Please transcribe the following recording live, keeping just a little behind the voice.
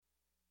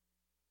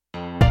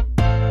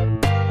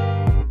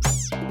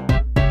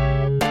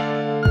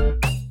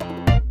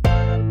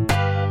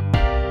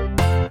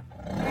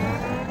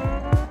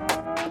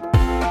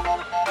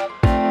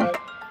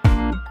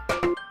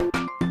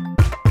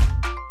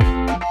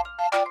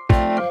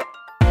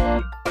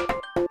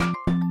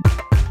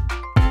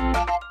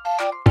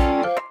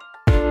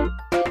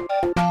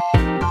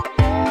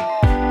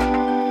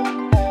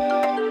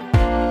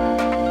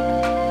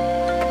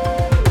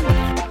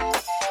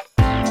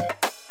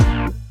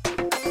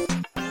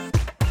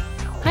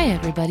Hi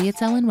everybody,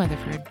 it's Ellen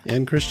Weatherford.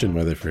 And Christian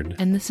Weatherford.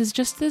 And this is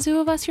Just the Zoo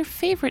of Us, your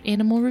favorite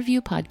animal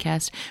review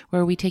podcast,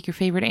 where we take your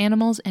favorite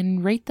animals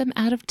and rate them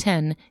out of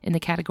 10 in the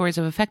categories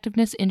of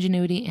effectiveness,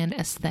 ingenuity, and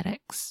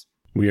aesthetics.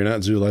 We are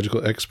not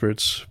zoological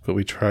experts, but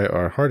we try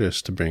our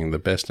hardest to bring the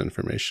best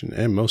information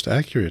and most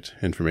accurate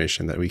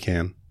information that we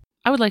can.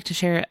 I would like to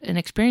share an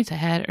experience I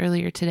had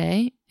earlier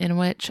today in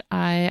which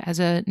I, as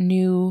a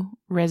new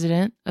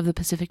resident of the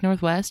Pacific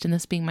Northwest, and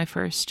this being my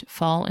first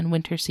fall and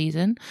winter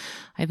season,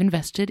 I've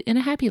invested in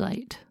a Happy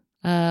Light.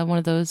 One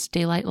of those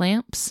daylight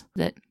lamps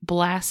that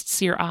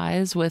blasts your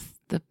eyes with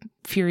the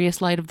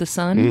furious light of the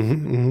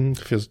sun.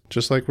 Feels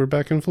just like we're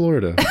back in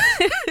Florida.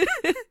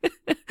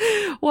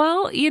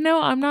 Well, you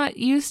know, I'm not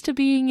used to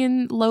being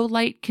in low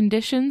light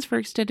conditions for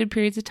extended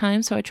periods of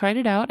time, so I tried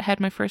it out. I had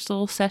my first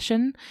little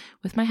session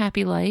with my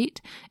Happy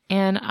Light,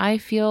 and I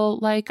feel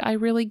like I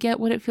really get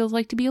what it feels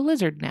like to be a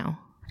lizard now.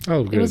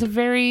 Oh, good. It was a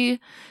very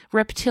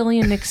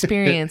reptilian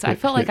experience. I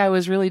felt like I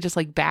was really just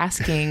like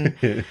basking.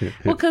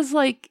 Well, because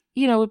like,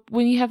 you know,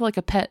 when you have like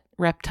a pet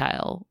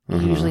reptile, you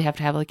usually have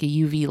to have like a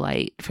UV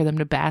light for them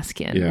to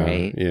bask in,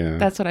 right? Yeah.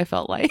 That's what I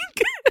felt like.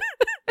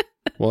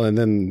 Well, and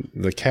then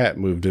the cat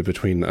moved in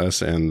between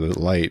us and the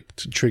light,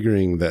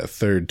 triggering that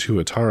third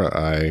Tuatara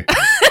eye.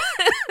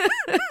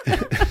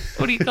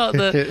 What do you call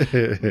it?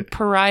 The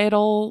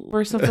parietal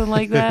or something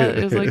like that?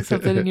 It was like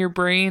something in your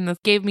brain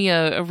that gave me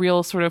a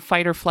real sort of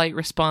fight or flight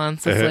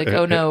response. It's like,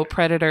 oh no,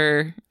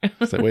 predator.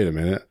 It's like, wait a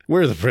minute,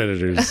 we're the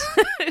predators.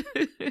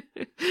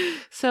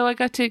 So I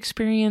got to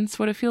experience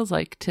what it feels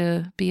like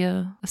to be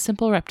a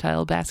simple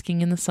reptile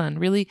basking in the sun,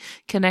 really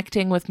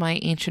connecting with my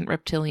ancient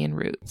reptilian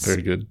roots.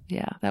 Very good.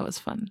 Yeah, that was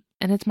fun.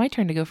 And it's my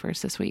turn to go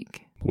first this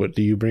week. What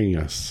do you bring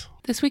us?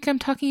 This week I'm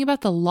talking about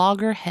the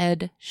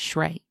Loggerhead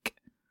Shrike.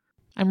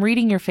 I'm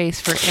reading your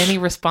face for any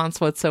response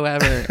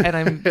whatsoever, and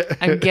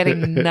I'm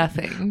getting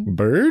nothing.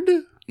 Bird?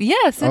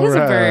 Yes, it is a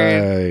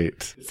bird.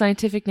 Right.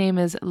 Scientific name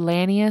is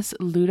Lanius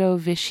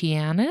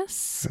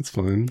ludovicianus. That's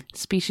fun.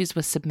 Species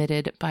was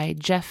submitted by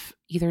Jeff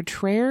either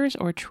Trares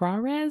or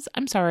Trares.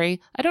 I'm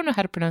sorry, I don't know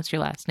how to pronounce your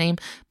last name,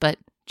 but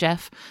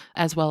Jeff,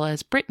 as well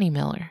as Brittany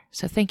Miller.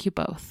 So thank you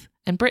both.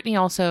 And Brittany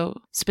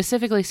also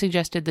specifically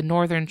suggested the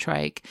northern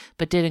shrike,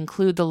 but did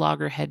include the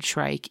loggerhead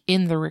shrike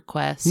in the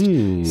request.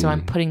 So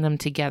I'm putting them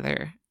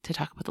together to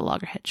talk about the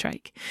loggerhead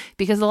shrike,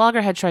 because the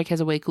loggerhead shrike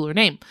has a way cooler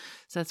name.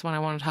 So that's what I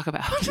want to talk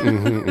about.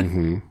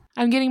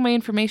 I'm getting my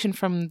information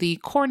from the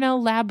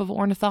Cornell Lab of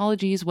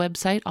Ornithology's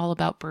website,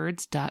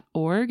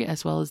 allaboutbirds.org,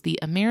 as well as the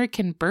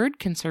American Bird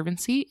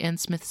Conservancy and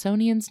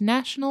Smithsonian's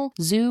National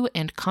Zoo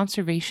and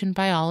Conservation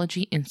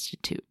Biology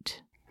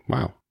Institute.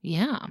 Wow.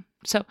 Yeah.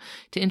 So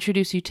to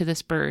introduce you to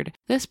this bird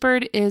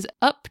is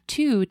up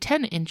to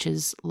 10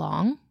 inches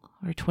long,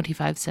 or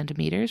 25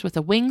 centimeters, with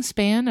a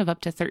wingspan of up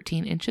to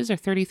 13 inches or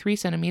 33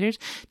 centimeters.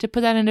 To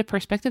put that into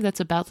perspective, that's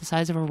about the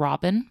size of a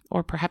robin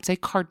or perhaps a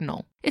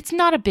cardinal. It's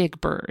not a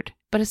big bird,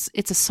 but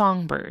it's a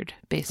songbird,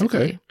 basically.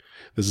 Okay.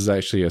 This is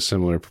actually a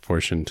similar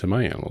proportion to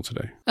my animal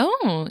today.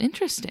 Oh,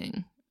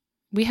 interesting.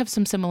 We have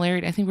some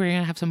similarity. I think we're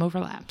going to have some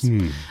overlaps.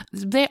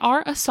 They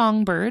are a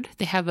songbird.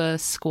 They have a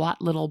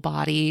squat little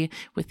body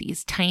with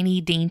these tiny,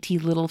 dainty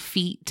little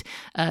feet,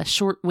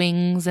 short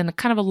wings, and a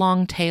kind of a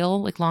long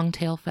tail, like long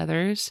tail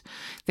feathers.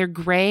 They're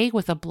gray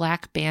with a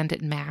black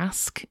banded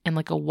mask and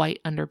like a white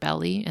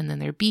underbelly. And then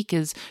their beak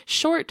is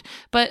short,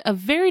 but a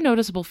very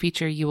noticeable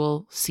feature you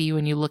will see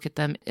when you look at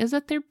them is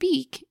that their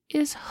beak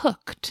is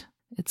hooked.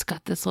 It's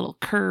got this little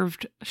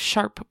curved,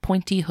 sharp,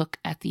 pointy hook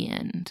at the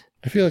end.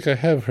 I feel like I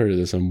have heard of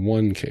this in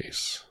one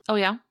case. Oh,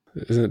 yeah?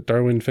 Isn't it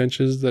Darwin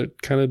finches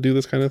that kind of do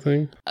this kind of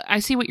thing? I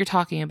see what you're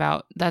talking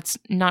about. That's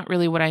not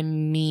really what I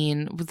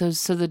mean.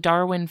 So the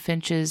Darwin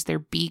finches, their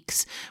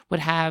beaks would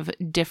have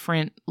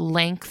different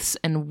lengths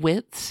and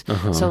widths.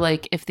 So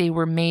like if they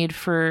were made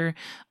for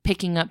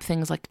picking up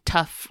things like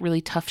really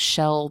tough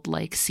shelled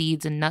like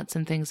seeds and nuts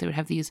and things, they would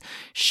have these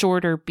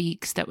shorter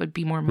beaks that would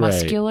be more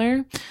muscular.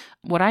 Right.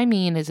 What I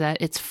mean is that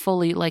it's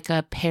fully like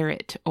a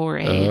parrot or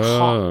a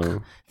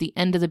hawk. The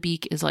end of the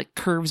beak is like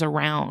curves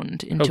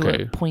around into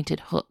a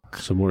pointed hook.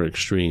 So more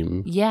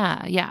extreme.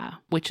 Yeah.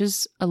 Which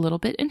is a little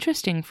bit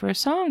interesting for a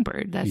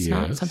songbird. That's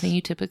not something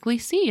you typically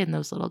see in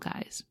those little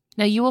guys.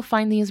 Now, you will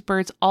find these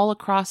birds all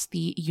across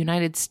the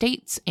United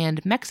States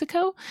and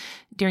Mexico.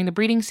 During the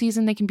breeding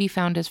season, they can be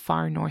found as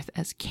far north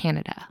as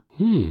Canada.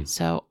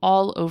 So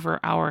all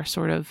over our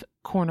sort of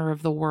corner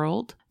of the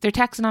world. Their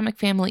taxonomic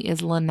family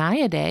is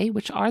Laniidae,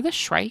 which are the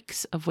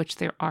shrikes, of which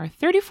there are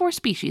 34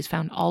 species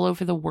found all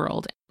over the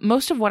world.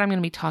 Most of what I'm going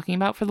to be talking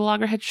about for the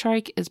loggerhead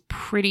shrike is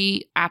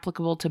pretty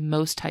applicable to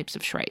most types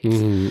of shrikes.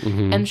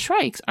 And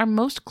shrikes are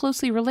most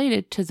closely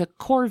related to the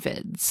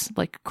corvids,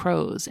 like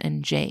crows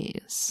and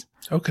jays.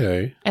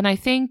 Okay. And I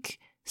think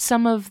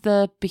some of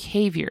the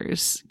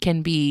behaviors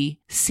can be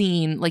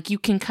seen, like you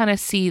can kind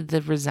of see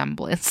the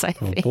resemblance, I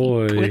think,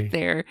 with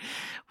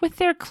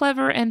their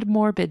clever and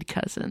morbid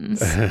cousins.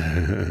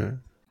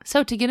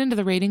 So to get into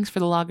the ratings for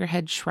the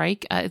Loggerhead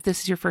Shrike, if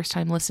this is your first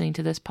time listening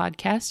to this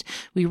podcast,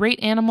 we rate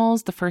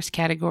animals. The first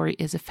category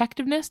is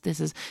effectiveness. This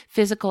is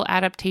physical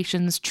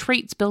adaptations,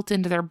 traits built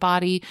into their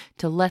body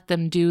to let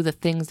them do the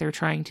things they're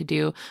trying to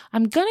do.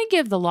 I'm going to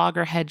give the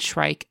Loggerhead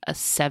Shrike a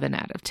 7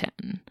 out of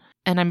 10.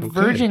 And I'm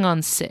verging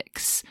on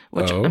 6,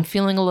 which I'm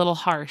feeling a little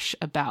harsh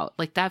about.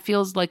 Like, that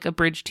feels like a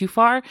bridge too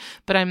far,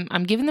 but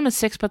I'm giving them a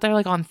 6, but they're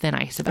like on thin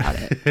ice about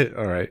it.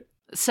 All right.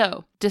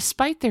 So,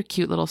 despite their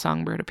cute little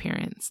songbird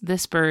appearance,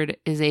 this bird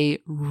is a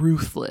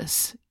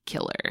ruthless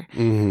killer.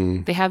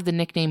 Mm-hmm. They have the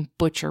nickname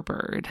Butcher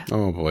Bird.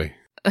 Oh, boy.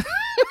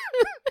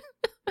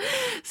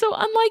 So,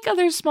 unlike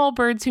other small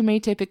birds who may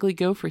typically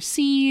go for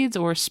seeds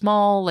or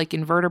small, like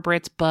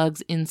invertebrates,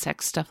 bugs,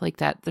 insects, stuff like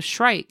that, the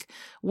shrike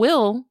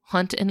will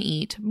hunt and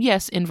eat.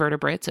 Yes,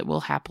 invertebrates. It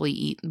will happily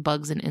eat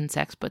bugs and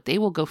insects, but they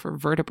will go for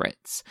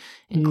vertebrates,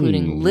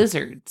 including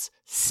lizards,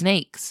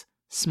 snakes,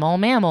 small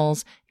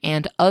mammals,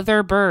 and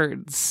other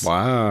birds.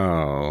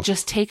 Wow.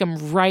 Just take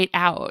them right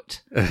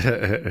out.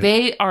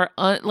 They are,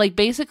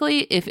 basically,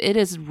 if it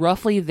is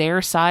roughly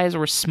their size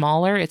or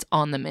smaller, it's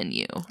on the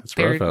menu. It's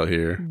rough out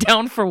here.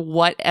 Down for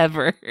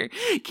whatever.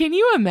 Can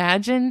you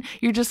imagine?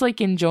 You're just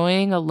like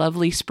enjoying a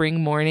lovely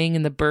spring morning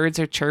and the birds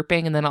are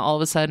chirping, and then all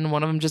of a sudden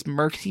one of them just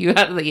murks you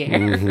out of the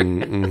air.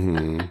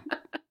 Mm-hmm.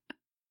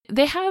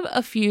 They have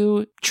a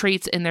few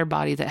traits in their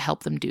body that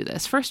help them do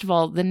this. First of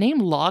all, the name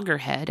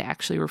Loggerhead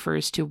actually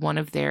refers to one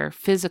of their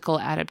physical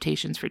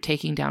adaptations for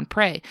taking down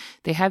prey.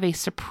 They have a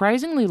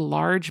surprisingly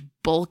large,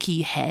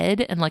 bulky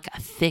head and like a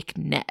thick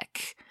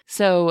neck.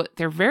 So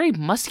they're very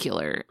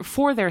muscular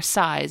for their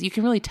size. You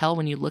can really tell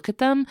when you look at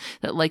them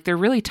that like they're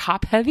really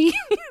top heavy.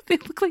 They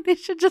look like they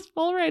should just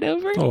fall right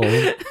over. Oh.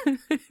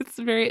 It's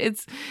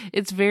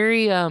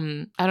very I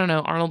don't know,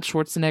 Arnold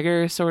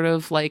Schwarzenegger sort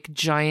of like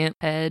giant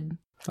head.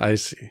 I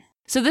see.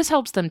 So this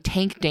helps them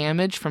tank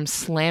damage from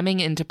slamming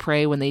into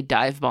prey when they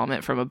dive bomb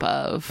it from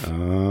above.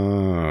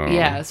 Oh.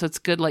 Yeah, so it's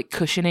good like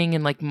cushioning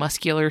and like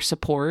muscular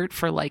support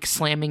for like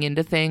slamming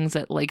into things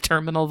at like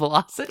terminal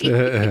velocity.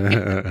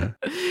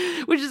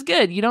 Which is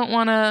good. You don't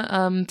want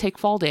to take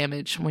fall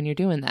damage when you're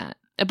doing that.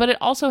 But it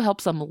also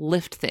helps them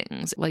lift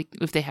things, like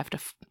if they have to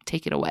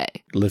take it away.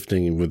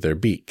 Lifting with their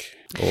beak?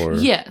 Or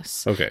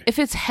Yes. Okay. If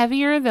it's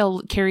heavier,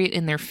 they'll carry it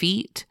in their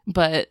feet,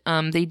 but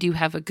they do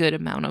have a good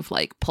amount of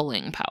like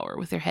pulling power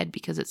with their head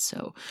because it's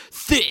so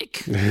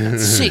thick.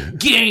 That's sick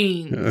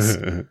gains.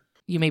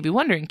 You may be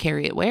wondering,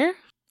 carry it where?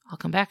 I'll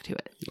come back to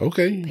it.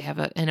 Okay. They have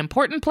an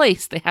important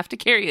place they have to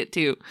carry it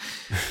to.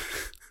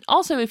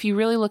 Also, if you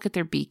really look at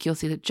their beak, you'll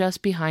see that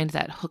just behind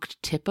that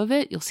hooked tip of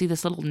it, you'll see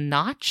this little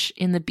notch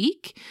in the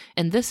beak.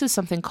 And this is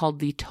something called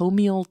the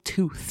tomial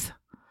tooth.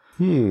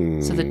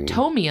 So the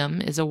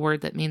tomium is a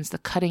word that means the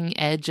cutting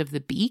edge of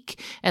the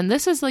beak. And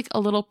this is like a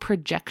little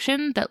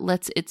projection that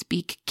lets its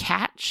beak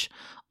catch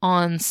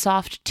on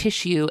soft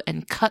tissue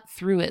and cut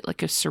through it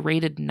like a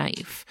serrated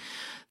knife.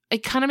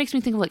 It kind of makes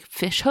me think of like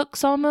fish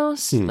hooks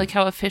almost, like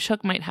how a fish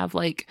hook might have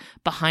like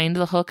behind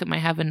the hook, it might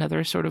have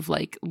another sort of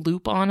like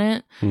loop on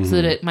it so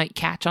that it might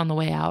catch on the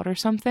way out or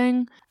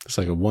something. It's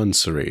like a one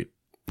serrate.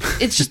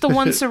 It's just the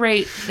one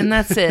serrate and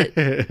that's it.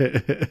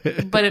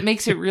 But it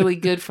makes it really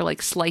good for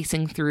like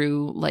slicing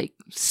through like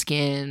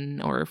skin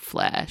or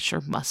flesh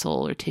or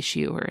muscle or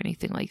tissue or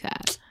anything like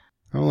that.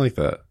 I don't like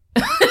that.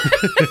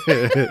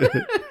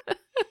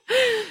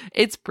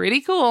 It's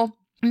pretty cool.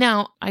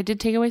 Now, I did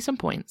take away some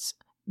points.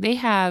 They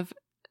have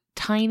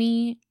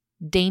tiny,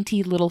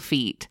 dainty little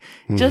feet.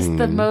 Just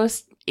the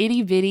most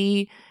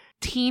itty-bitty,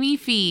 teeny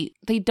feet.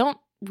 They don't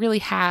really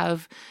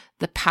have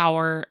the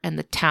power and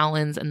the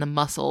talons and the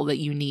muscle that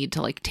you need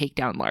to like take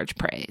down large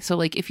prey. So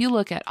like if you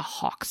look at a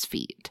hawk's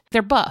feet,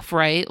 they're buff,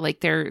 right?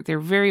 Like they're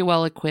very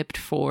well equipped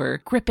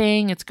for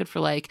gripping. It's good for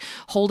like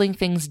holding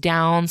things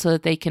down so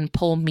that they can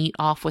pull meat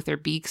off with their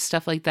beaks,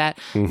 stuff like that.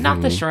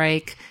 Not the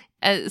shrike.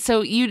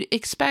 So you'd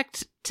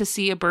expect to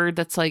see a bird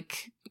that's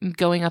like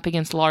going up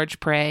against large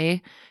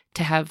prey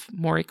to have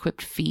more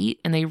equipped feet,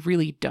 and they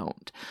really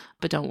don't.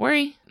 But don't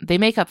worry, they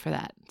make up for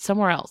that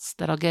somewhere else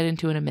that I'll get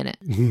into in a minute.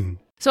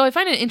 So I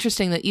find it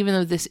interesting that even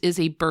though this is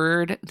a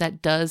bird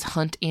that does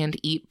hunt and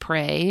eat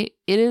prey,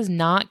 it is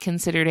not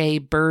considered a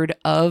bird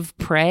of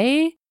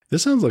prey.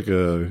 This sounds like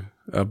a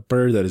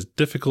bird that is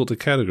difficult to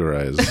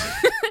categorize.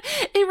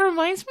 It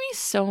reminds me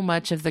so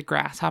much of the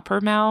grasshopper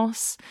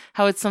mouse,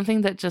 how it's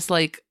something that just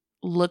like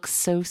looks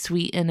so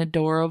sweet and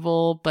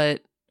adorable,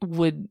 but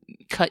would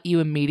cut you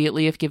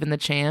immediately if given the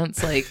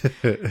chance, like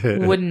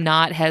would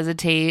not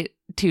hesitate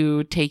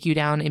to take you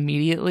down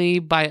immediately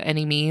by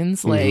any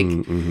means. Like,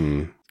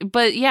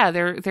 but yeah,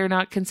 they're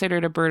not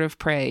considered a bird of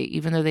prey,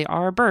 even though they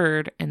are a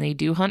bird and they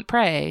do hunt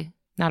prey,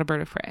 not a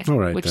bird of prey, all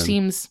right, which then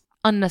seems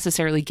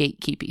unnecessarily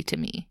gatekeepy to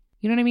me.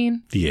 You know what I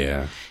mean?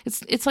 Yeah.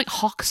 It's like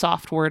hawk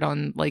software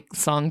on like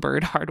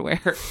songbird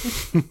hardware.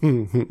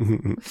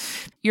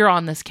 You're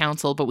on this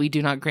council, but we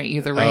do not grant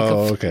you the rank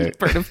of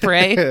bird of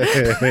prey.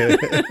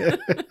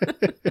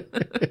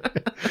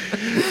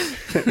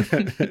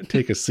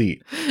 Take a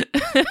seat.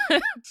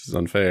 This is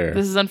unfair.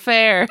 This is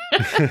unfair.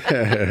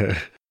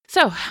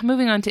 So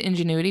moving on to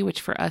ingenuity,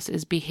 which for us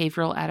is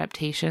behavioral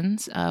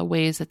adaptations,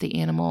 ways that the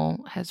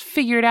animal has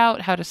figured out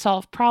how to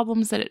solve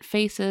problems that it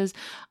faces.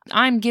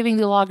 I'm giving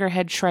the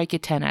Loggerhead Shrike a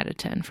 10 out of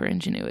 10 for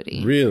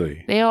ingenuity.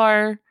 Really? They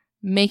are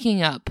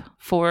making up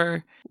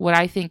for what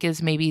I think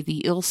is maybe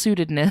the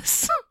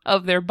ill-suitedness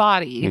of their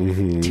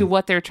body to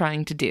what they're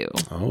trying to do.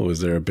 Oh,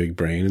 is there a big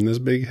brain in this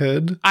big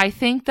head? I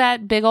think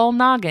that big old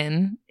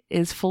noggin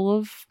is full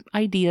of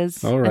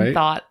ideas and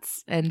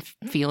thoughts and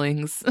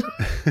feelings.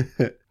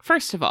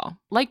 First of all,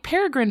 like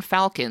peregrine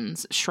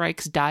falcons,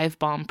 shrikes dive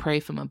bomb prey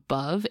from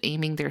above,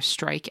 aiming their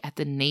strike at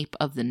the nape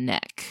of the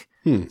neck.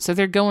 So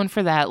they're going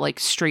for that, like,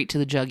 straight to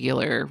the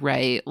jugular,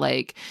 right?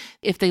 Like,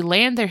 if they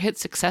land their hit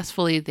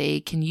successfully, they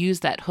can use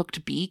that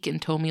hooked beak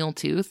and toenail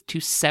tooth to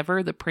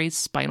sever the prey's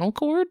spinal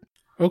cord.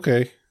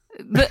 Okay.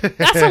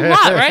 That's a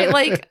lot, right?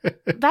 Like,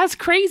 that's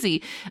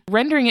crazy.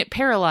 Rendering it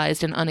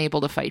paralyzed and unable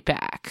to fight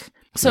back.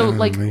 So,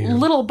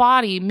 little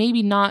body,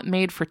 maybe not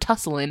made for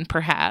tussling,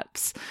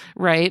 perhaps,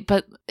 right?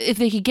 But if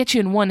they could get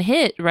you in one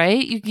hit,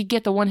 right? You could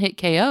get the one-hit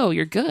KO,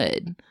 you're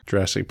good.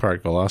 Jurassic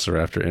Park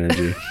Velociraptor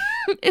energy.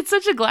 It's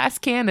such a glass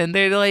cannon.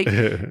 They're like,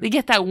 they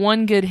get that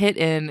one good hit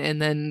in, and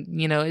then,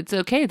 it's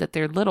okay that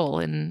they're little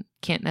and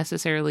can't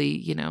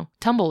necessarily,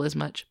 tumble as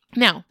much.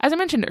 Now, as I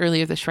mentioned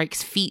earlier, the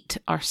shrike's feet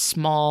are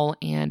small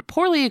and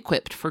poorly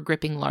equipped for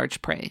gripping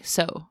large prey.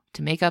 So,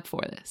 to make up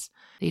for this,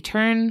 they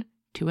turn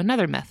to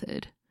another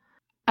method.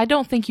 I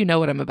don't think you know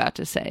what I'm about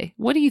to say.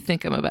 What do you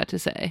think I'm about to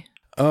say?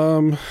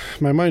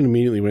 My mind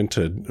immediately went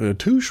to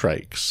two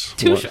shrikes.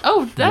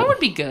 That would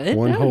be good.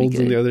 One holds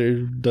and the other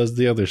does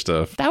the other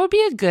stuff. That would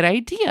be a good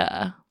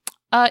idea.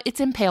 It's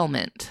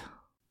impalement.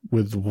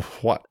 With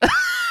what?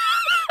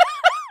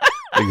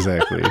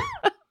 Exactly.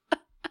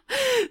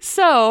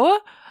 So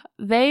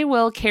they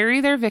will carry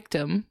their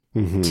victim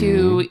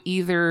to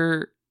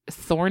either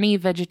thorny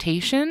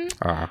vegetation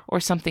or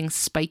something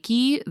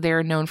spiky.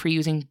 They're known for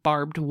using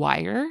barbed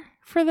wire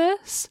for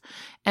this,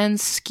 and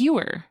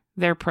skewer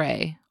their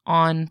prey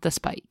on the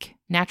spike,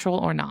 natural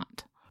or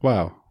not.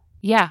 Wow.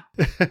 Yeah.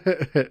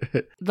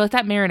 Let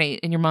that marinate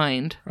in your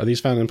mind. Are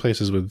these found in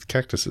places with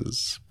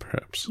cactuses,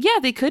 perhaps? Yeah,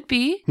 they could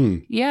be.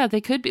 Yeah,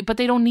 they could be. But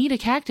they don't need a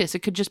cactus. It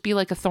could just be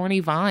like a thorny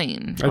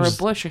vine or a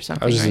bush or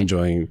something. I was just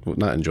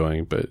not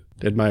enjoying, but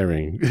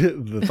admiring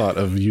the thought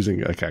of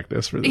using a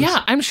cactus for this.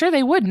 Yeah, I'm sure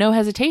they would. No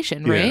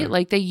hesitation, right? Yeah.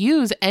 Like they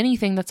use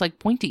anything that's like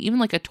pointy, even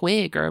like a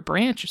twig or a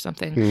branch or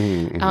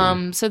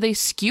something. So they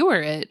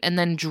skewer it and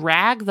then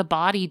drag the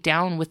body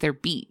down with their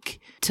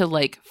beak to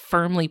like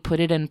firmly put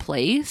it in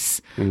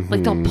place.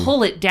 Like they'll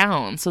pull it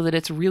down so that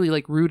it's really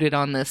like rooted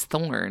on this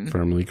thorn.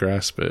 Firmly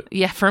grasp it.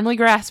 Yeah, firmly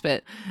grasp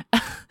it.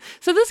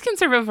 So this can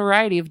serve a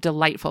variety of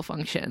delightful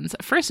functions.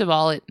 First of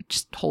all, it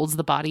just holds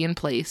the body in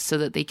place so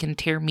that they can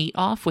tear meat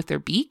off with their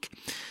beak.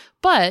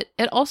 But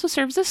it also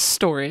serves as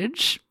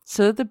storage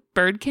so that the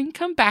bird can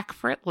come back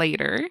for it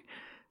later.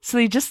 So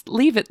they just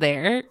leave it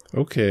there.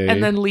 Okay.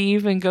 And then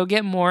leave and go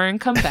get more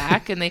and come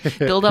back. And they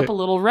build up a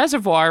little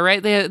reservoir,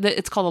 right?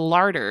 It's called a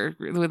larder,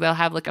 where they'll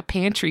have like a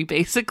pantry,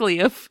 basically,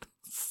 of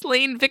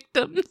slain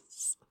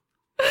victims.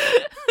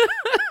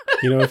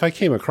 If I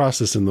came across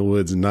this in the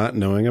woods not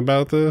knowing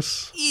about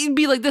this, you'd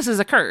be like, this is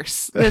a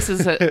curse. This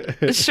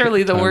is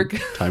surely the work.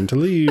 Time to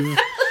leave.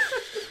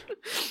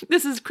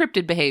 This is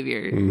cryptid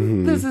behavior.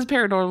 This is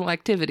paranormal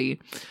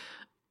activity.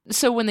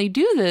 So when they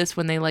do this,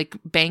 when they like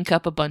bank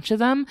up a bunch of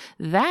them,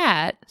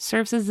 that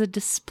serves as a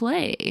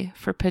display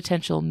for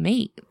potential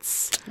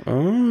mates.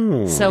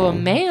 Oh. So a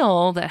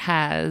male that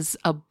has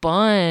a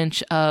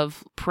bunch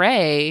of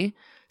prey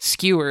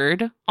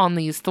skewered on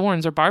these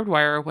thorns or barbed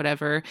wire or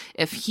whatever,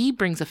 if he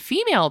brings a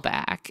female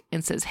back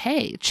and says,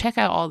 hey, check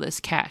out all this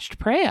cached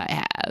prey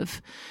I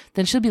have,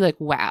 then she'll be like,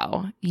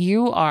 wow,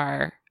 you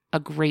are a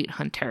great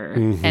hunter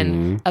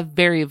and a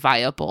very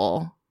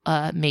viable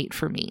mate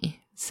for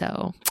me.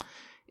 So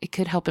it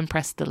could help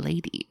impress the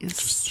ladies.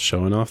 Just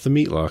showing off the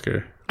meat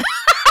locker.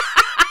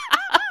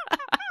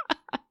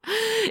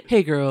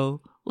 Hey,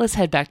 girl, let's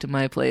head back to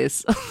my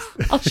place.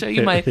 I'll show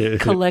you my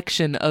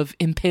collection of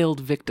impaled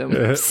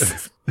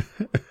victims.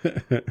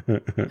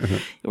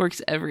 It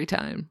works every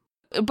time.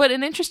 But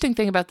an interesting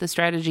thing about this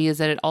strategy is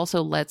that it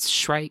also lets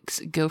shrikes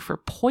go for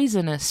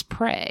poisonous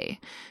prey.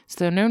 So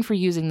they're known for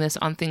using this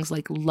on things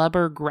like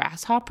lubber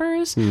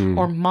grasshoppers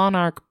or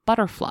monarch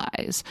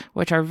butterflies,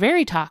 which are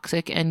very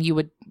toxic and you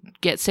would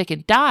get sick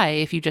and die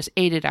if you just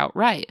ate it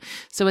outright.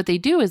 So what they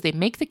do is they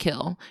make the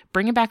kill,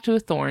 bring it back to a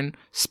thorn,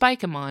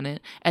 spike them on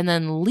it, and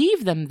then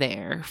leave them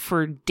there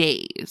for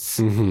days.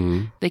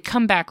 They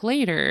come back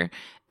later,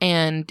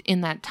 and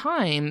in that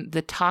time,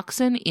 the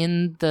toxin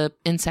in the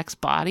insect's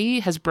body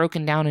has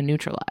broken down and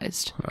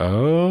neutralized.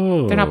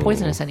 Oh. They're not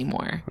poisonous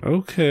anymore.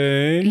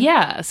 Okay.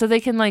 Yeah, so they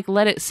can like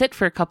let it sit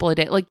for a couple of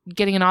days, like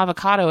getting an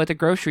avocado at the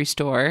grocery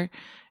store,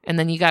 and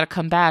then you got to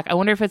come back. I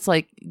wonder if it's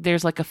like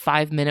there's like a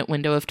 5-minute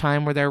window of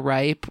time where they're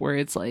ripe, where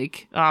it's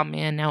like, oh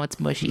man, now it's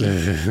mushy.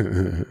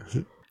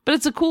 But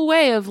it's a cool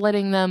way of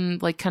letting them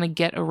like kind of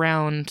get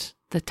around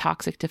the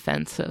toxic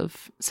defense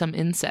of some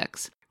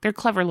insects. they're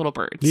clever little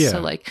birds. Yeah.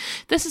 So like,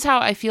 this is how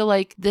I feel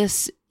like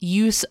this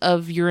use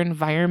of your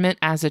environment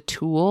as a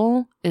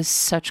tool is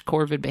such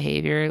corvid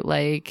behavior,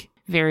 like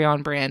very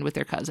on brand with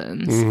their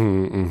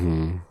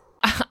cousins.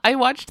 I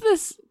watched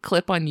this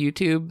clip on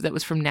YouTube that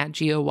was from Nat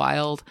Geo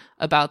Wild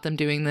about them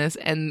doing this,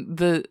 and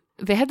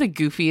they had the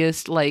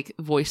goofiest like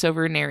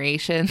voiceover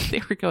narration.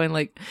 They were going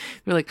like,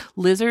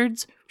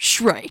 lizards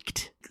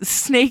shriked,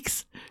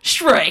 snakes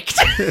shriked.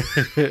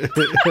 You're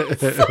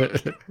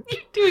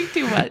doing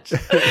too much.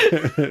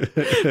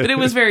 But it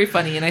was very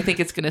funny, and I think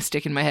it's going to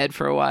stick in my head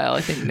for a while.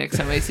 I think next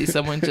time I see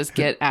someone just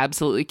get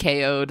absolutely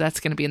KO'd, that's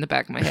going to be in the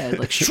back of my head,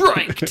 like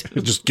shriked.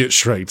 Just get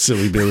shriked,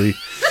 silly Billy.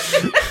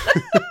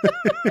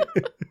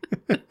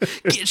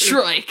 Get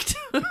shriked.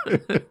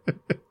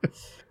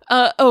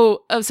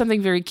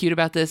 Something very cute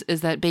about this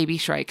is that baby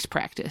shrikes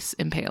practice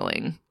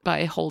impaling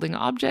by holding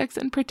objects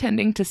and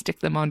pretending to stick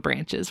them on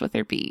branches with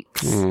their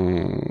beaks.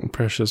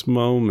 Precious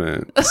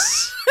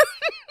moments.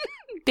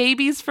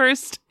 Baby's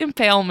first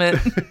impalement.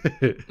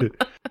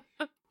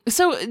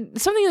 So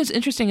something that's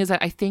interesting is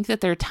that I think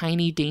that their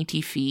tiny,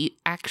 dainty feet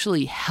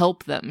actually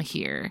help them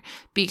here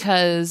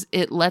because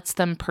it lets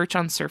them perch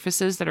on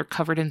surfaces that are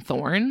covered in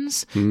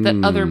thorns that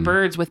other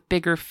birds with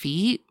bigger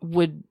feet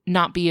would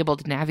not be able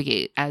to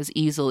navigate as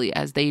easily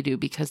as they do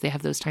because they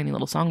have those tiny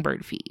little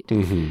songbird feet.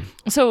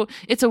 So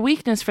it's a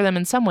weakness for them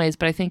in some ways,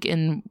 but I think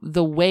in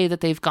the way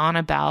that they've gone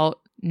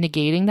about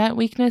negating that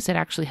weakness, it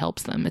actually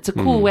helps them. It's a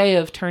cool way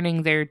of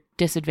turning their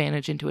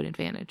disadvantage into an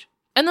advantage.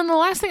 And then the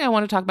last thing I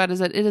want to talk about is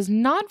that it is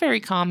not very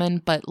common,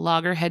 but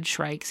loggerhead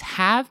shrikes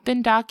have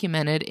been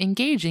documented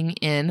engaging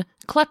in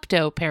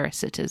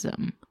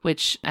kleptoparasitism,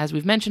 which, as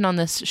we've mentioned on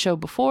this show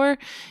before,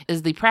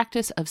 is the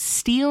practice of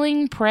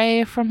stealing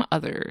prey from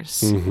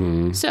others.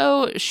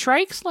 So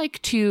shrikes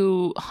like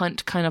to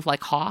hunt kind of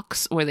like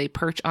hawks, where they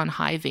perch on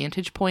high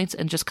vantage points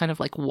and just kind of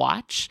like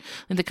watch,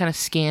 and they kind of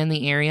scan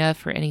the area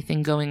for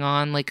anything going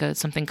on, like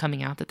something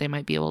coming out that they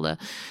might be able to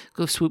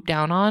go swoop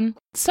down on.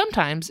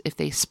 Sometimes if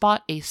they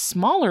spot a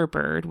smaller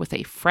bird with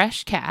a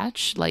fresh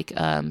catch, like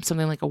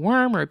something like a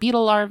worm or a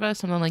beetle larva,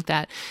 something like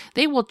that,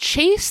 they will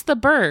chase the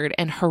bird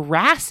and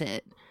harass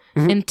it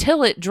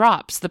until it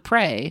drops the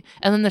prey,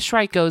 and then the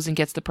shrike goes and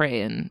gets the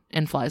prey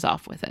and flies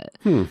off with it.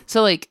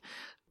 So like,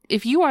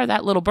 if you are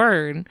that little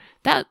bird,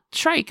 that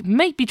shrike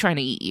might be trying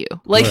to eat you.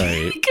 Like,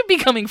 right. It could be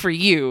coming for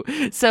you.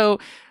 So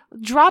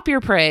drop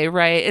your prey,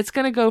 right? It's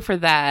going to go for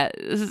that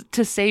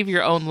to save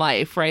your own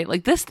life, right?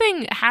 Like, this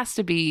thing has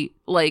to be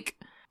like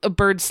a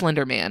bird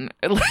Slender Man.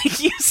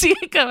 Like, you see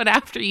it coming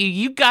after you,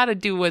 you got to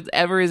do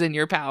whatever is in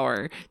your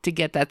power to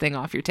get that thing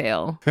off your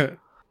tail.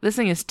 This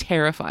thing is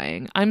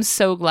terrifying. I'm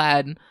so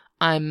glad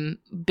I'm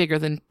bigger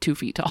than 2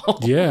 feet tall.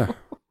 Yeah.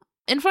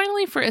 And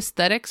finally, for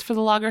aesthetics for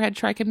the loggerhead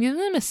shrike, I'm giving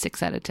them a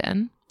 6 out of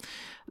 10.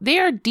 They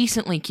are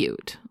decently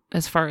cute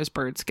as far as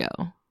birds go,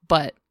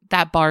 but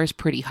that bar is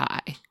pretty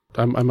high.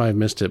 I might have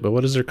missed it, but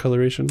what is their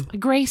coloration?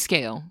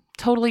 Grayscale.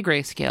 Totally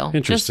grayscale.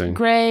 Interesting. Just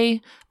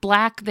gray,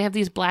 black. They have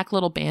these black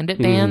little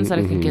bandit bands that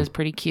I think is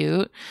pretty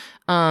cute.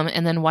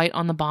 And then white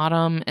on the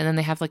bottom. And then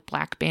they have like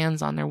black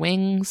bands on their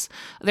wings.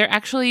 They're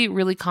actually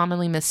really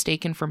commonly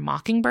mistaken for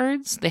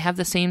mockingbirds. They have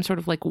the same sort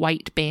of like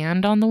white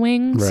band on the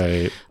wings.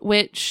 Right.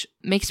 Which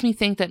makes me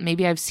think that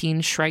maybe I've seen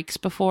shrikes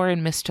before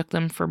and mistook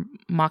them for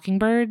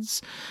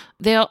mockingbirds.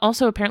 They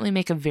also apparently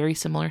make a very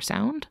similar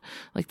sound.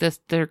 Like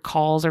their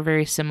calls are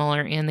very similar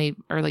and they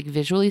are like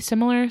visually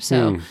similar.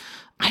 So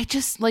I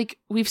just like,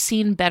 we've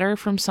seen better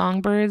from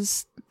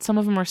songbirds. Some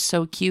of them are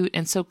so cute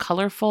and so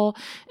colorful.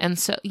 And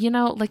so,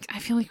 like, I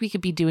feel like we could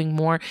be doing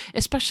more,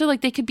 especially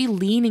like they could be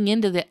leaning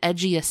into the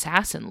edgy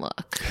assassin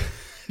look,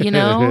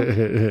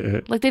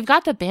 like they've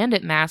got the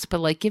bandit mask, but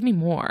like, give me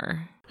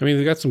more. I mean,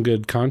 they got some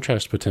good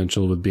contrast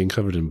potential with being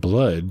covered in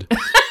blood.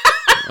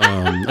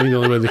 I mean, the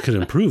only way they could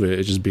improve it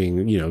is just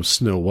being,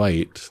 Snow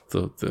White,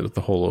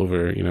 the whole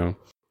over,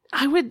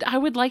 I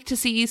would like to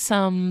see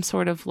some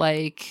sort of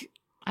like,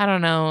 I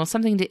don't know,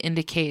 something to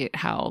indicate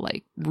how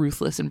like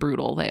ruthless and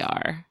brutal they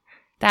are.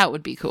 That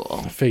would be cool.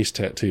 A face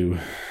tattoo.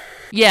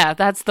 Yeah,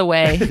 that's the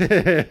way.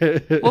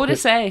 What would it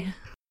say?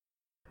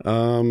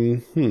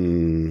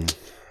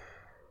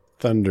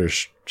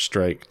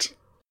 Thunderstriked.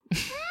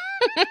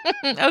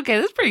 Okay,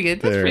 that's pretty good.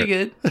 That's pretty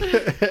good.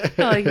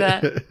 I like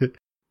that.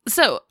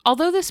 So,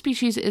 although this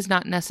species is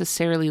not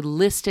necessarily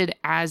listed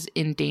as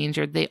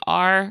endangered, they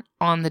are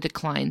on the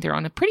decline. They're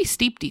on a pretty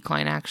steep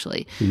decline,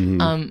 actually.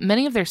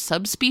 Many of their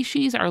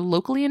subspecies are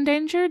locally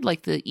endangered,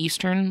 like the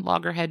eastern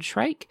loggerhead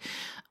shrike,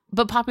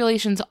 but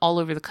populations all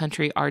over the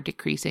country are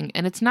decreasing,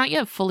 and it's not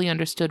yet fully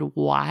understood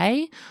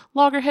why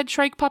loggerhead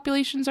shrike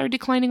populations are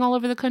declining all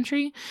over the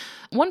country.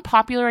 One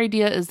popular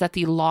idea is that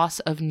the loss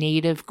of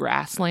native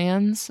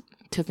grasslands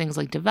to things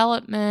like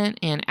development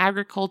and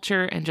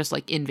agriculture and just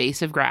like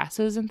invasive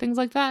grasses and things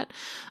like that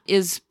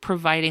is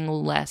providing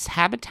less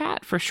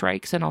habitat for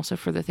shrikes and also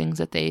for the things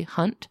that they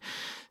hunt.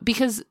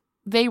 Because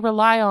they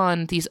rely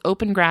on these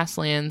open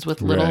grasslands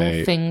with little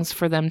Right. things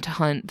for them to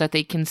hunt that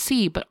they can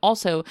see, but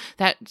also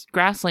that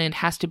grassland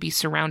has to be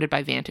surrounded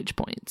by vantage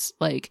points.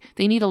 Like,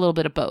 they need a little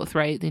bit of both,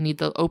 right? They need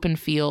the open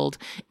field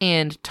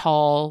and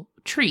tall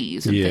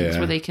trees and things Yeah.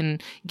 where they can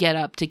get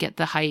up to get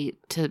the height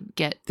to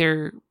get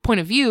their point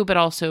of view, but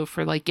also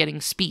for like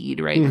getting speed,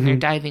 right? When they're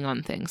diving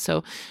on things.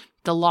 So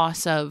the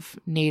loss of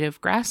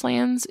native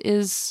grasslands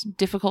is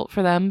difficult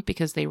for them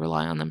because they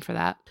rely on them for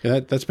that.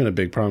 Yeah, that's been a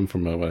big problem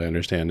from what I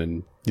understand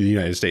in the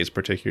United States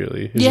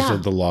particularly. It's Yeah.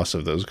 just the loss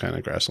of those kind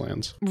of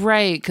grasslands.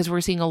 Right, because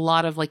we're seeing a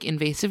lot of like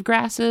invasive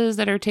grasses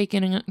that are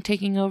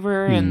taking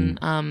over, and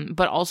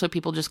but also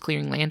people just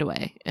clearing land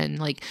away and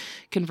like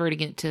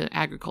converting it to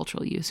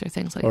agricultural use or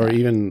things like Or that.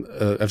 even,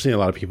 I've seen a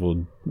lot of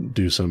people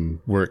do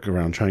some work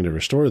around trying to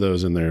restore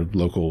those in their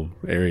local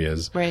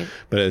areas. Right.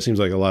 But it seems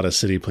like a lot of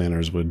city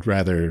planners would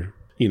rather,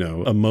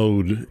 a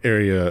mowed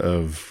area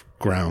of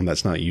ground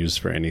that's not used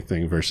for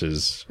anything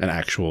versus an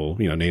actual,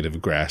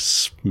 native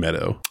grass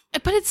meadow.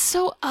 But it's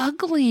so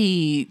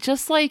ugly,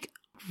 just like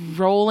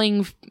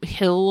rolling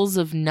hills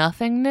of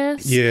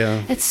nothingness.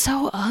 Yeah. It's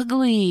so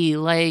ugly.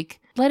 Like,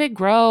 let it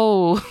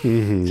grow.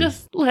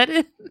 Just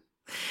let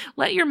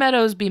your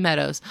meadows be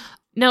meadows.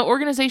 Now,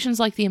 organizations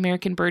like the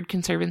American Bird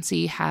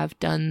Conservancy have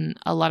done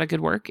a lot of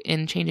good work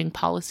in changing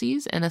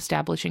policies and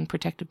establishing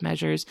protective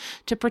measures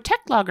to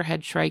protect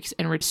loggerhead shrikes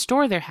and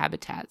restore their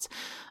habitats.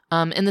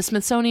 And the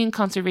Smithsonian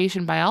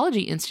Conservation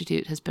Biology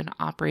Institute has been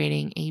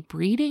operating a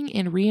breeding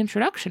and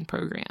reintroduction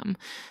program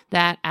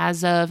that,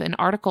 as of an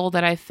article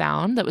that I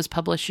found that was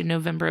published in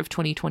November of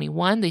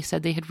 2021, they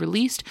said they had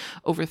released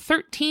over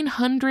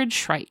 1,300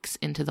 shrikes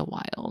into the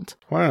wild.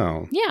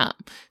 Wow. Yeah.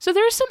 So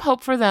there's some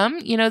hope for them.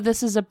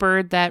 This is a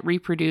bird that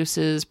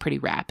reproduces pretty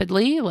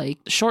rapidly, like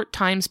short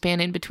time span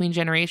in between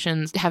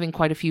generations, having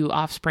quite a few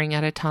offspring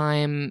at a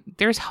time.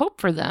 There's hope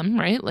for them,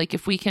 right? Like,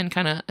 if we can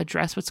kind of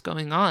address what's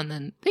going on,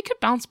 then they could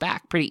bounce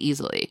back pretty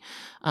easily.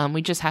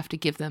 We just have to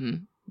give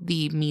them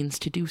the means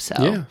to do so.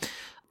 Yeah.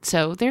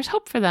 So there's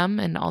hope for them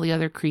and all the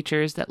other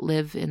creatures that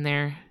live in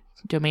their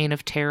domain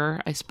of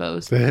terror, I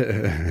suppose.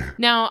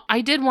 Now,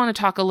 I did want to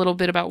talk a little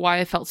bit about why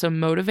I felt so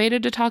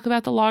motivated to talk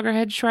about the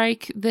loggerhead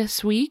shrike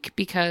this week,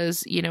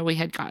 because, we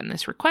had gotten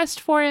this request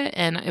for it,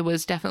 and it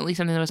was definitely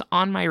something that was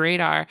on my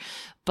radar.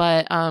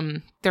 But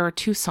there are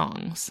two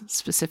songs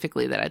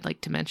specifically that I'd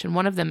like to mention.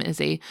 One of them is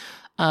a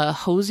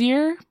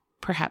hosier,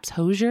 perhaps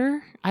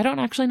Hosier. I don't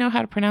actually know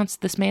how to pronounce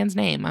this man's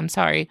name. I'm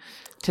sorry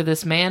to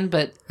this man,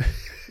 but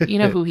you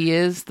know who he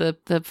is,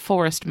 the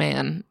forest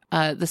man.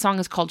 The song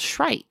is called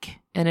Shrike,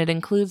 and it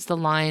includes the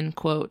line,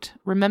 quote,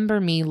 "Remember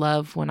me,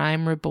 love, when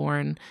I'm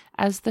reborn,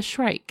 as the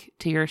shrike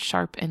to your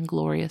sharp and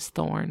glorious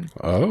thorn."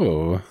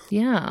 Oh.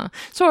 Yeah.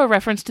 So a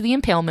reference to the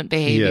impalement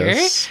behavior,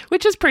 Yes.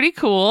 which is pretty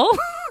cool.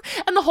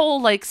 And the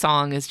whole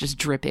song is just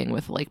dripping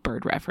with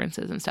bird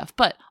references and stuff.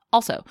 But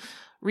also,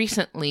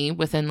 recently,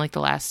 within the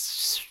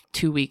last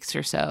 2 weeks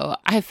or so,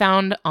 I have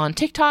found on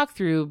TikTok,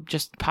 through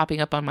just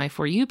popping up on my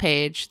For You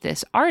page,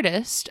 this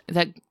artist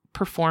that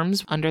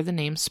performs under the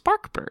name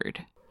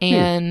Sparkbird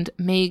and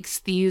makes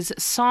these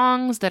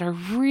songs that are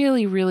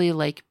really, really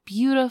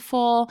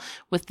beautiful,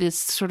 with this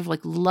sort of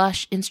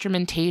lush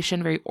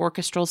instrumentation, very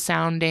orchestral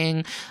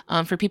sounding.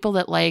 For people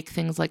that like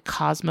things like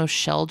Cosmos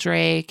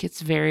Sheldrake,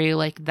 it's very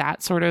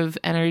that sort of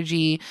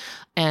energy.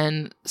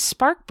 And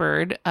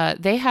Sparkbird,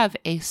 they have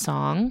a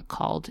song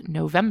called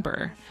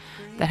November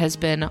that has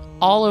been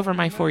all over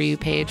my For You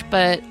page,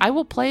 but I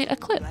will play a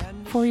clip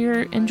for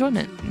your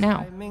enjoyment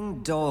now.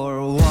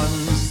 Door, one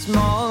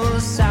small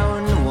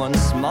sound, one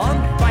small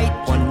bite,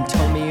 one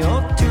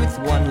toenail tooth,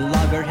 one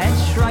loggerhead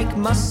shrike,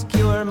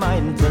 muscular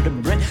mind,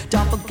 vertebrate,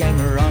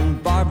 doppelganger on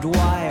barbed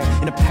wire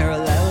in a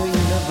parallel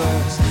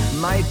universe.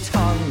 My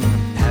tongue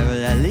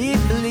parallelly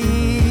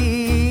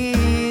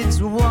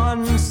bleeds,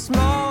 one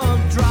small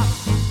drop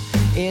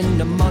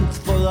in a month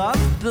full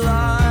of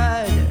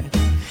blood,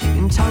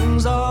 and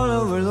tongues all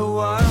over the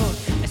world.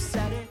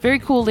 Very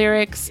cool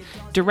lyrics,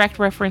 direct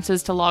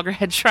references to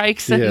loggerhead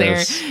shrikes and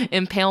Yes. their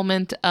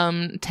impalement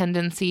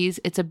tendencies.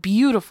 It's a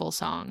beautiful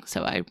song,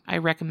 so I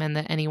recommend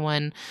that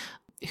anyone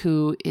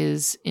who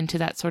is into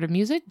that sort of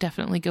music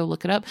definitely go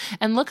look it up.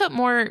 And look up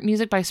more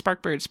music by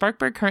Sparkbird.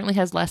 Sparkbird currently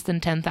has less than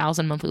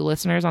 10,000 monthly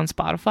listeners on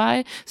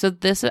Spotify, so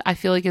this, I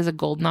feel is a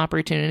golden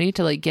opportunity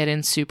to get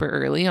in super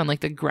early on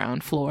the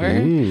ground floor.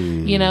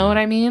 You know what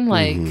I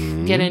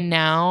mean? Get in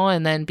now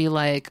and then be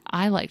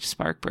I liked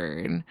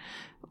Sparkbird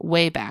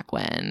way back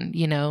when,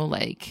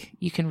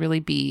 you can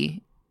really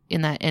be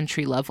in that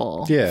entry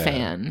level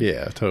fan.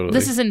 Yeah, totally.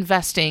 This is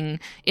investing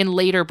in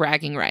later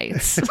bragging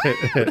rights.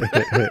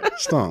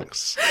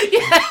 Stonks.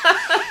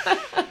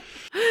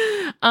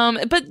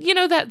 But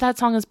that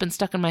song has been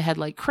stuck in my head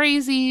like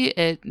crazy.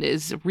 It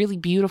is a really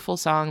beautiful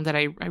song that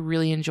I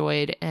really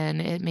enjoyed, and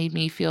it made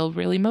me feel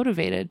really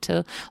motivated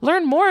to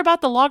learn more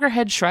about the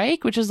loggerhead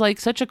shrike, which is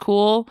such a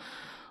cool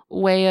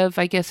way of,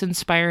 I guess,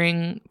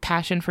 inspiring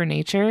passion for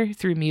nature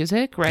through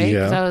music, right? Yeah.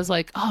 Because I was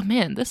like, oh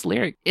man, this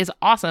lyric is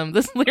awesome.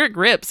 This lyric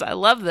rips. I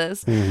love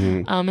this.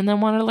 And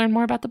then wanted to learn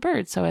more about the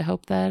bird. So I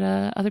hope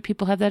that other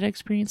people have that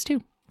experience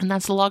too. And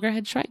that's the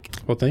Loggerhead Shrike.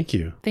 Well, thank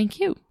you. Thank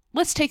you.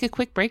 Let's take a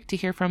quick break to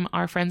hear from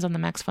our friends on the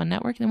Max Fun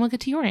Network, and then we'll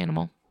get to your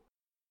animal.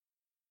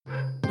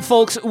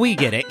 Folks, we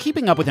get it.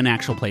 Keeping up with an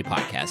actual play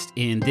podcast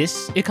in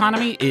this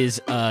economy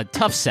is a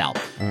tough sell.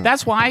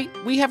 That's why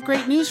we have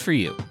great news for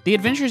you. The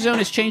Adventure Zone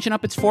is changing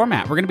up its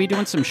format. We're going to be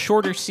doing some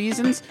shorter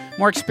seasons,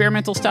 more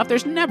experimental stuff.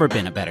 There's never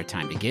been a better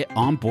time to get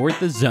on board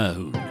the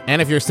zone.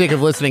 And if you're sick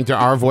of listening to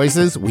our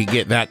voices, we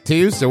get that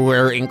too. So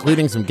we're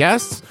including some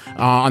guests.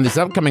 On this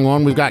upcoming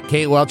one, we've got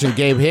Kate Welch and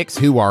Gabe Hicks,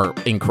 who are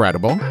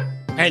incredible.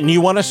 And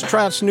you want us to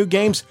try out some new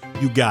games?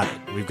 You got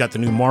it. We've got the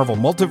new Marvel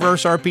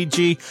Multiverse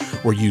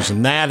RPG. We're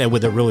using that, and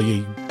with a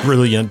really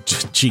brilliant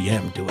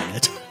GM doing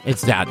it.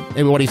 It's Dad.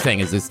 What he's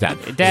saying is it's Dad.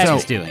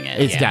 Dad's doing it.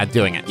 It's Dad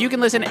doing it. You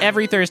can listen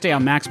every Thursday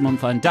on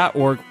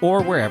MaximumFun.org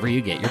or wherever you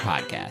get your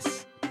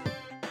podcasts.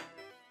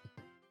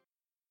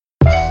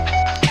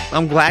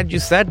 I'm glad you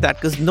said that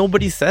because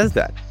nobody says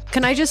that.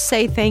 Can I just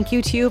say thank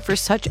you to you for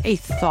such a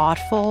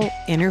thoughtful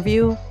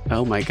interview?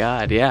 Oh my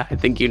God, yeah, I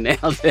think you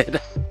nailed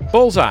it.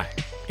 Bullseye.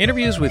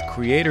 Interviews with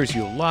creators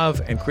you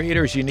love and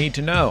creators you need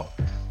to know.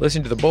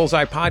 Listen to the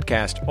Bullseye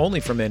podcast only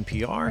from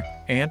NPR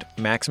and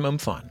Maximum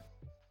Fun.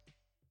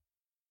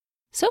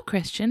 So,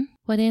 Christian,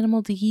 what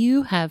animal do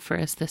you have for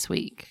us this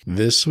week?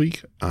 This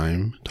week,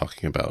 I'm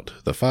talking about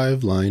the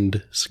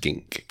 5-lined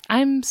skink.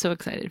 I'm so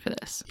excited for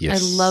this.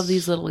 Yes. I love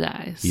these little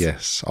guys.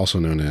 Yes, also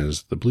known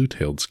as the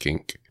blue-tailed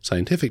skink.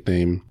 Scientific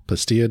name,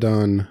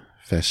 Plastiodon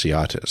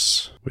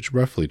fasciatus, which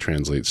roughly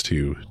translates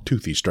to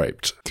toothy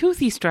striped.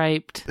 Toothy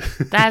striped.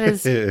 That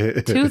is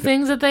two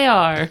things that they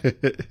are.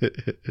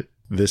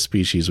 This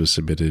species was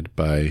submitted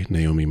by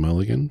Naomi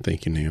Mulligan.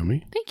 Thank you,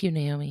 Naomi. Thank you,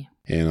 Naomi.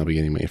 And I'll be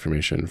getting my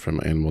information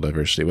from Animal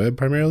Diversity Web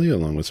primarily,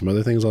 along with some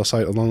other things I'll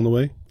cite along the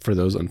way. For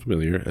those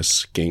unfamiliar, a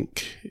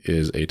skink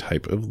is a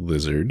type of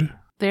lizard.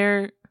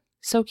 They're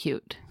so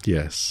cute.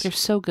 Yes. They're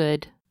so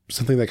good.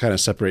 Something that kind of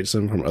separates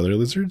them from other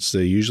lizards,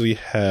 they usually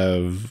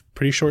have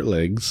pretty short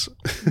legs.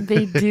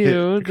 They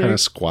do. They're kind of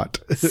squat.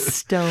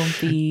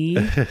 Stumpy.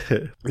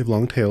 They have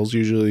long tails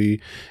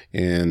usually,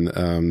 and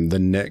the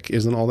neck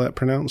isn't all that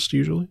pronounced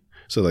usually.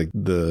 So like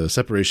the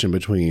separation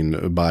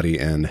between body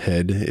and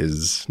head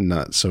is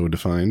not so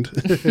defined.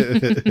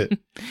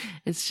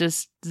 It's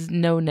just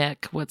no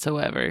neck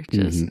whatsoever.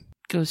 Just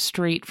goes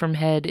straight from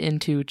head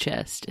into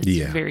chest.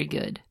 It's very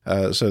good.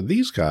 So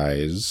these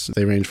guys,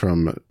 they range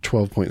from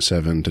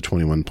 12.7 to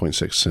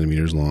 21.6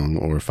 centimeters long,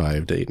 or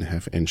 5 to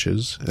 8.5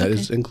 inches. That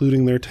is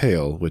including their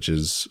tail, which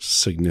is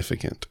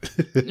significant.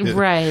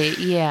 Right,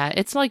 yeah.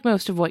 It's like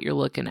most of what you're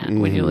looking at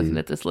when you're looking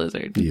at this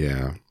lizard.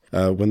 Yeah.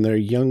 When they're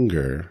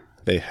younger,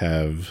 they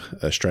have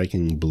a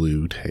striking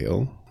blue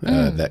tail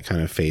that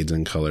kind of fades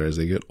in color as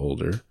they get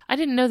older. I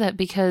didn't know that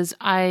because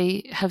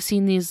I have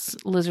seen these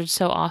lizards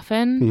so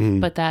often,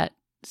 but that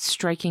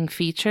striking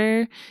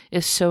feature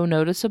is so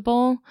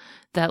noticeable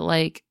that,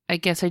 like, I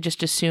guess I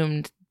just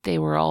assumed they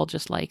were all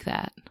just like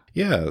that.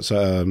 Yeah, so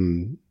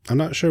I'm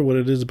not sure what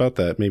it is about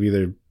that. Maybe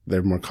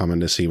they're more common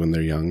to see when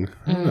they're young.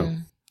 I don't know.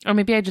 Or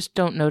maybe I just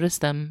don't notice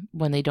them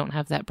when they don't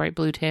have that bright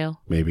blue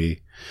tail.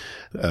 Maybe.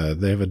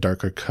 They have a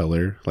darker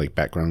color, like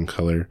background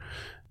color,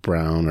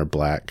 brown or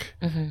black.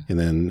 And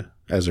then,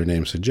 as their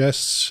name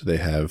suggests, they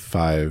have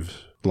 5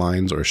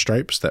 lines or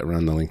stripes that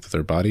run the length of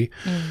their body.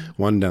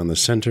 1 down the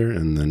center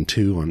and then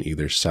 2 on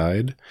either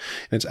side.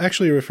 And it's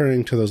actually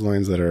referring to those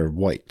lines that are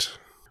white.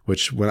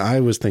 Which, when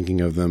I was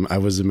thinking of them, I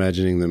was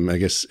imagining them, I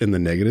guess, in the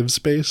negative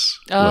space.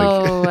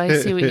 Oh, I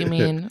see what you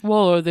mean.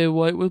 Well, are they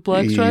white with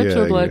black stripes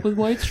or black with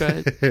white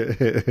stripes?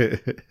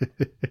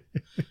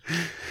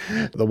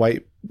 The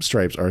white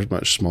stripes are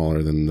much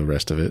smaller than the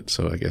rest of it,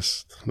 so I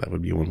guess that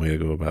would be one way to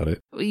go about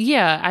it.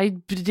 Yeah, I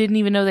didn't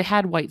even know they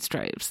had white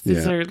stripes.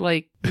 These are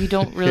like, you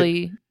don't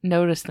really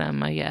notice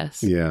them, I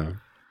guess. Yeah.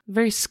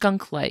 Very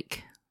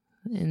skunk-like.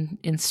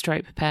 In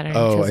stripe pattern.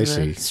 Oh, I of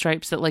see. The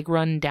stripes that like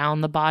run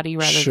down the body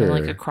rather than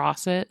like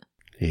across it.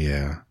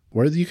 Yeah.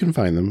 Where you can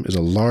find them is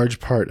a large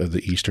part of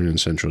the eastern and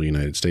central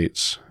United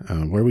States.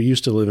 Where we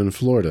used to live in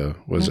Florida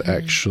was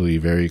actually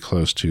very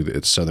close to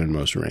its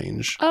southernmost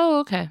range.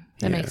 Oh, okay.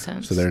 That makes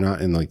sense. So they're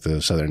not in like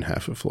the southern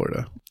half of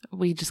Florida.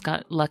 We just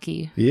got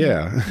lucky.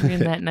 Yeah. We're in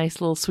that nice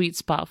little sweet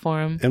spot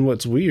for them. And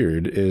what's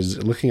weird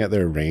is looking at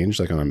their range,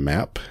 like on a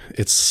map,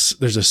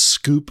 there's a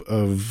scoop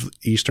of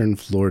eastern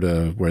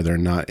Florida where they're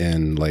not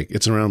in, like,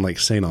 it's around like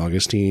St.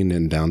 Augustine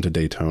and down to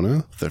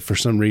Daytona. That for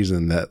some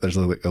reason that there's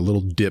like a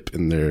little dip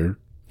in their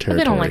territory.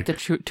 They don't like the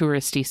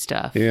touristy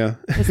stuff. Yeah.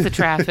 It's the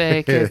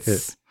traffic.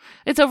 It's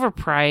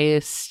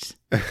overpriced.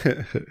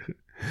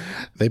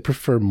 They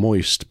prefer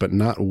moist but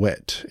not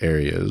wet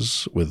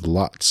areas with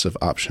lots of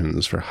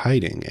options for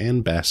hiding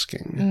and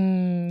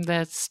basking.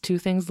 That's 2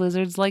 things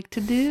lizards like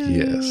to do.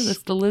 Yes.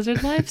 That's the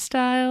lizard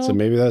lifestyle. So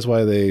maybe that's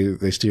why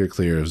they steer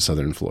clear of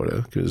southern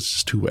Florida, because it's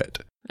just too wet.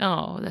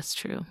 Oh, that's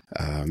true.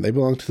 They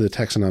belong to the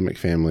taxonomic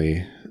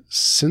family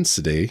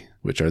Cincidae,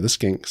 which are the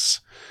skinks.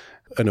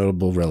 A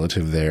notable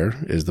relative there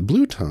is the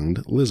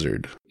blue-tongued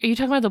lizard. Are you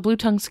talking about the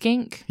blue-tongued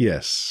skink?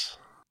 Yes.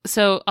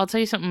 So I'll tell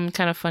you something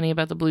kind of funny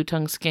about the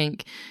blue-tongued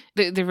skink.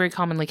 They're very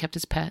commonly kept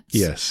as pets.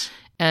 Yes.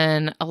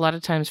 And a lot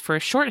of times for a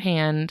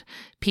shorthand,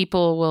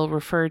 people will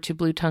refer to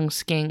blue-tongued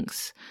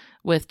skinks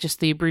with just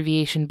the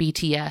abbreviation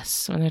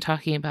BTS when they're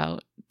talking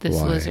about this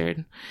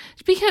lizard.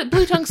 Because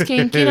blue-tongued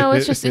skink,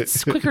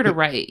 it's quicker to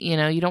write. You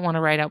don't want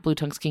to write out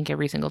blue-tongued skink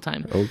every single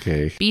time.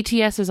 Okay.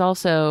 BTS is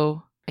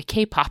also a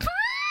K-pop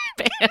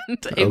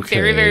band, a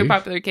very, very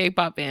popular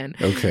K-pop band.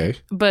 Okay.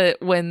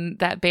 But when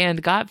that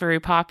band got very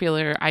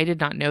popular, I did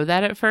not know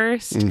that at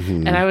first.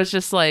 Mm-hmm. And I was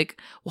just like,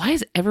 why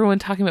is everyone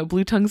talking about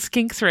blue-tongued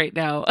skinks right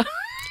now?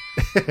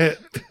 I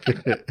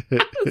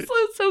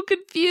was so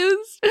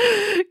confused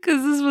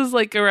because this was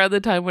like around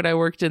the time when I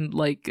worked in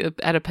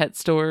at a pet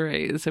store,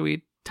 right? So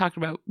we talked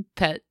about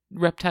pet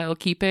reptile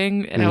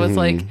keeping, and I was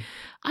like,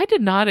 I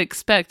did not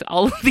expect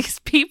all of these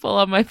people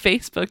on my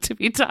Facebook to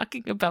be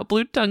talking about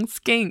blue-tongued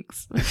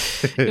skinks.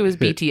 It was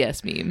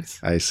BTS memes.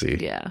 I see.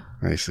 Yeah.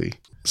 I see.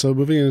 So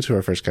moving into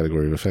our first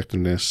category of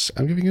effectiveness,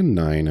 I'm giving a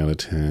 9 out of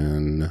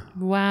 10.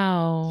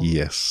 Wow.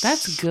 Yes.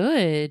 That's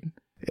good.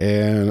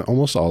 And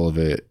almost all of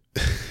it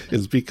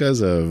is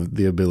because of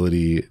the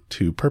ability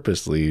to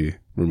purposely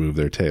remove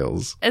their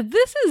tails. And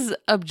this is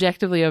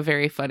objectively a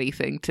very funny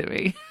thing to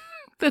me.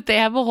 That they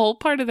have a whole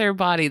part of their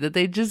body that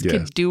they just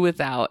could do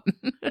without.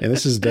 And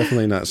this is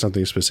definitely not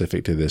something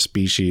specific to this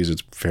species.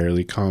 It's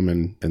fairly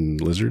common in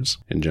lizards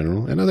in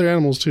general, and other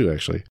animals too,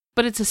 actually.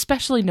 But it's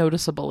especially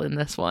noticeable in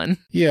this one.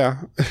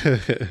 Yeah.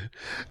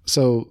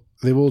 So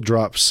they will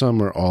drop some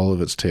or all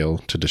of its tail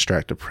to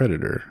distract a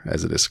predator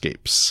as it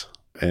escapes.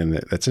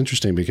 And that's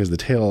interesting because the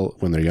tail,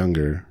 when they're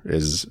younger,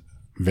 is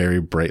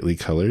very brightly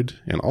colored.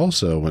 And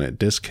also when it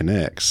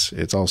disconnects,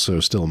 it's also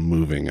still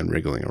moving and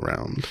wriggling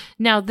around.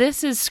 Now,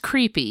 this is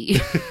creepy.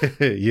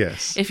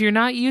 Yes. If you're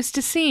not used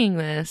to seeing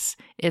this,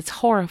 it's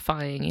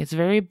horrifying. It's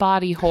very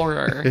body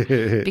horror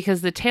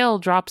because the tail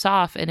drops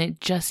off and it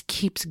just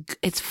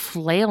it's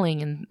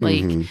flailing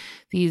and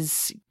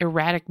these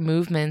erratic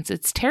movements.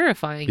 It's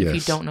terrifying if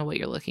you don't know what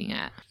you're looking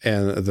at.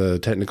 And the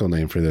technical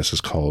name for this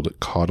is called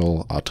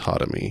caudal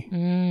autotomy.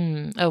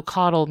 Oh,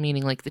 caudal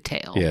meaning like the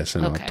tail. Yes,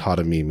 and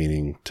autotomy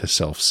meaning to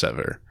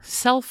self-sever.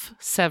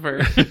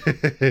 Self-sever.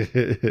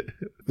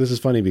 This is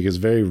funny because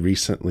very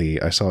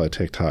recently I saw a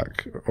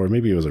TikTok, or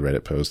maybe it was a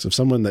Reddit post, of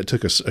someone that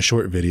took a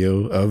short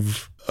video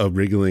of a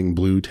wriggling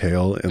blue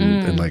tail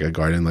in like a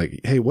garden. Like,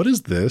 hey, what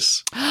is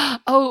this?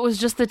 Oh, it was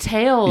just the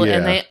tail.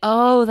 Yeah.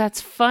 And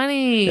that's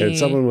funny. And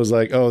someone was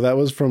like, oh, that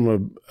was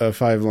from a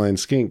 5-line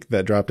skink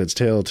that dropped its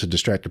tail to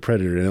distract a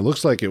predator. And it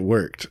looks like it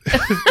worked.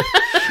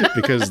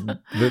 Because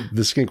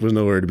the skink was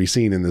nowhere to be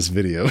seen in this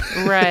video.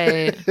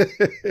 Right.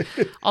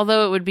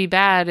 Although it would be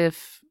bad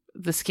if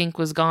the skink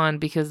was gone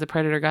because the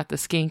predator got the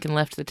skink and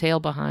left the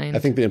tail behind. I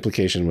think the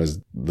implication was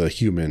the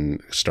human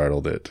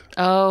startled it.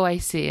 Oh, I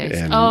see. The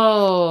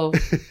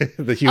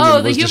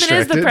human the human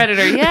is the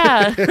predator.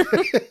 Yeah.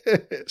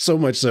 So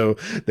much so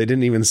they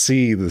didn't even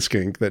see the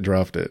skink that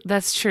dropped it.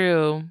 That's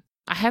true.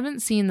 I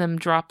haven't seen them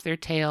drop their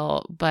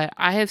tail, but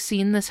I have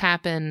seen this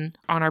happen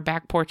on our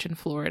back porch in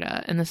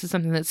Florida. And this is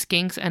something that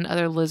skinks and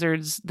other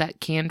lizards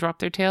that can drop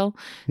their tail,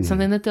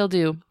 something that they'll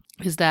do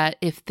is that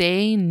if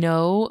they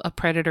know a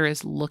predator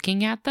is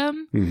looking at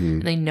them,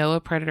 and they know a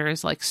predator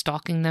is like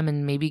stalking them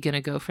and maybe going to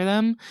go for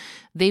them,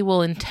 they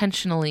will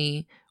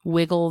intentionally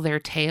wiggle their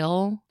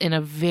tail in a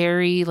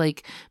very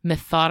like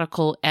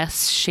methodical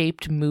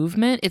S-shaped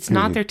movement. It's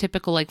not their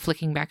typical like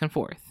flicking back and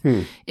forth.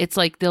 It's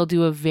like they'll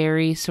do a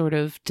very sort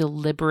of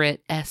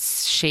deliberate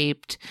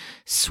S-shaped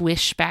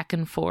swish back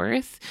and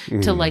forth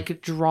to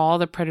like draw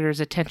the predator's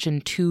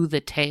attention to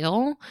the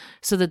tail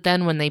so that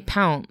then when they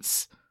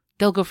pounce,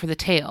 they'll go for the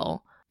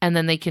tail and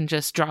then they can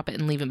just drop it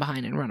and leave it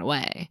behind and run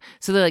away.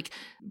 So they like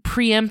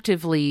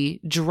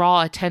preemptively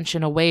draw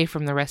attention away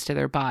from the rest of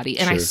their body.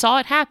 And I saw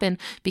it happen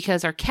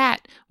because our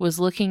cat was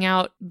looking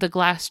out the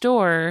glass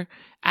door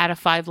at a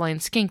 5-line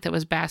skink that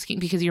was basking,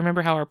 because you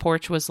remember how our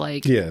porch was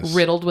like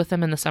riddled with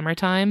them in the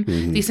summertime.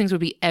 These things would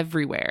be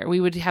everywhere. We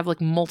would have like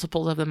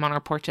multiple of them on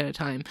our porch at a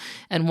time.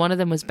 And one of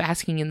them was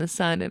basking in the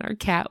sun and our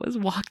cat was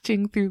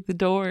watching through the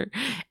door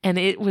and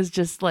it was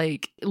just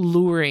like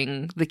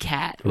luring the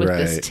cat with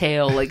this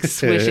tail, like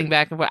swishing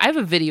back and forth. I have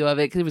a video of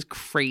it because it was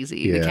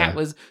crazy. Yeah. The cat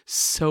was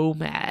so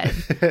mad.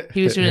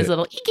 He was doing his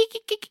little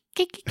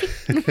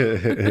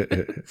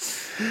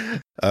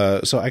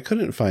so I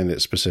couldn't find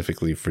it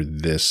specifically for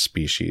this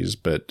species,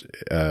 but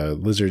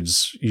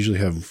lizards usually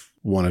have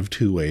one of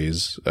two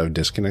ways of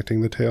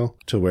disconnecting the tail,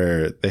 to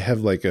where they have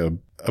like a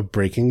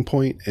breaking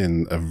point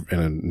in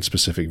a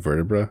specific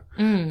vertebra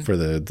for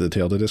the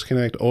tail to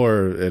disconnect,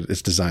 or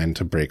it's designed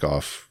to break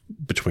off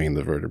between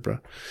the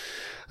vertebra.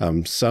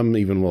 Some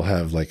even will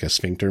have like a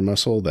sphincter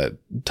muscle that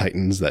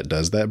tightens, that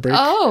does that break.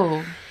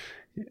 Oh.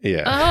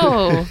 Yeah.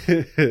 Oh.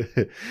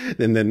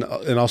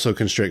 and also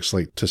constricts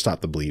like to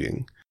stop the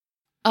bleeding.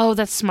 Oh,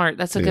 that's smart.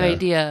 That's a good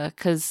idea,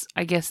 because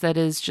I guess that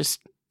is just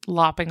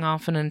lopping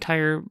off an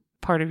entire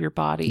part of your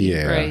body,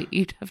 Yeah. right?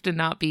 You'd have to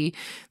not be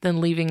then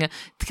leaving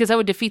because that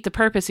would defeat the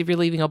purpose if you're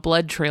leaving a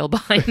blood trail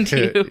behind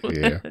you.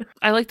 Yeah.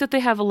 I like that they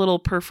have a little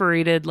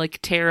perforated, like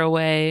tear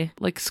away,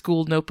 like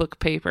school notebook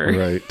paper.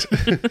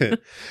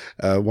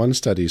 Right. One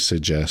study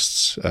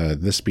suggests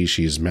this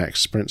species' max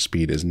sprint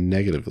speed is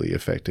negatively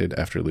affected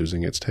after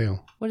losing its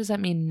tail. What does that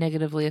mean,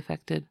 negatively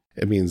affected?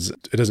 It means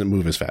it doesn't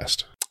move as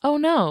fast. Oh,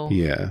 no.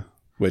 Yeah.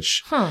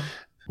 Which, Huh.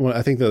 well,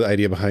 I think the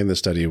idea behind the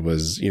study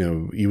was,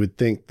 you would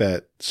think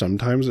that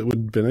sometimes it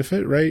would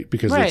benefit, right?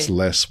 Because Right. it's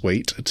less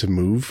weight to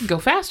move. Go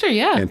faster,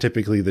 yeah. And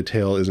typically the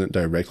tail isn't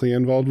directly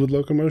involved with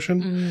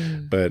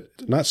locomotion, but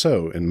not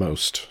so in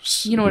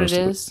most. You know what it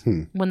most of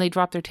is? When they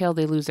drop their tail,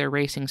 they lose their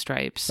racing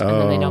stripes, and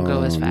then they don't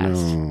go as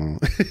fast. No.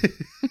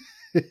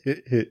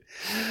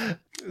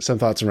 Some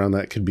thoughts around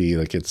that could be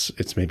like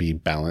it's maybe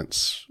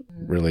balance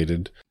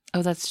related.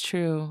 Oh, that's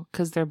true,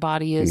 because their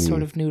body is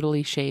sort of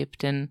noodly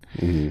shaped, and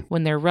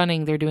when they're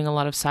running, they're doing a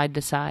lot of side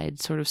to side,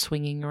 sort of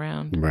swinging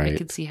around. Right. I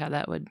could see how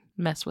that would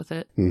mess with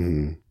it.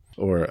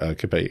 Or it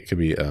could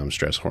be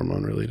stress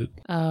hormone related.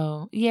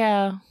 Oh,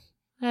 yeah.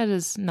 That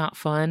is not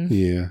fun.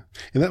 Yeah.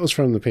 And that was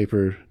from the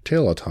paper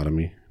Tail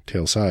Autonomy,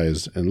 Tail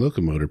Size, and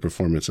Locomotor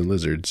Performance in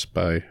Lizards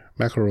by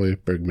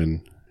McElroy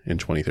Bergman in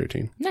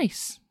 2013.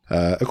 Nice.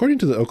 According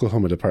to the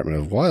Oklahoma Department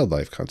of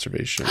Wildlife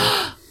Conservation...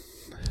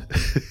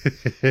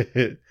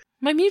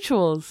 My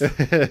mutuals.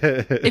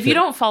 If you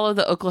don't follow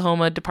the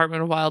Oklahoma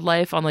Department of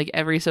Wildlife on like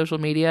every social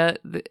media,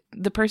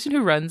 the person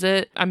who runs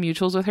it, I'm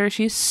mutuals with her.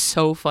 She's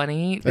so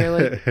funny. They're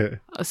like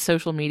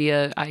social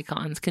media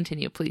icons.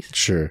 Continue, please.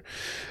 Sure.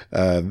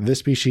 This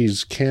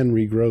species can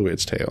regrow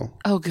its tail.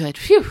 Oh, good.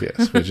 Phew.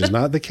 Yes, which is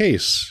not the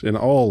case in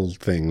all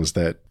things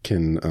that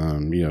can,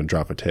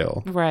 drop a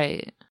tail.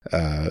 Right.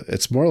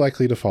 It's more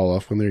likely to fall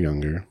off when they're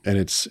younger, and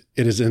it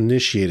is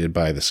initiated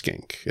by the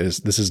skink.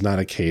 This is not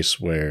a case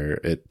where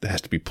it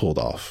has to be pulled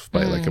off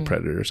by like a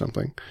predator or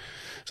something.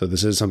 So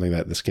this is something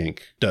that the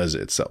skink does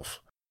itself.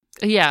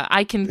 Yeah,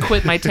 I can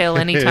quit my tail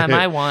anytime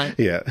I want.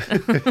 Yeah.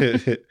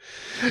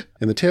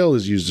 And the tail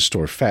is used to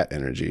store fat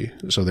energy,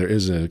 so there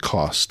is a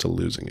cost to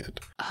losing it.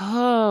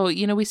 Oh,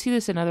 we see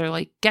this in other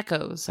like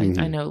geckos.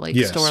 I know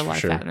Yes, store a lot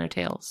sure. of fat in their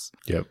tails.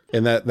 Yep.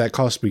 And that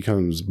cost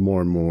becomes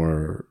more and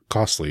more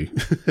costly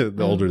the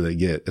older they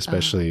get,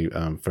 especially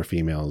for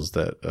females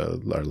that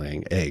are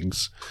laying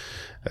eggs,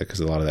 because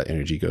a lot of that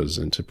energy goes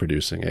into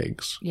producing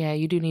eggs. Yeah,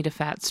 you do need a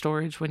fat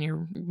storage when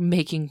you're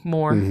making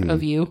more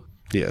of you.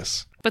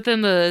 Yes. But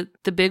then the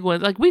big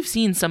ones, like we've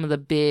seen some of the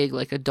big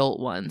like adult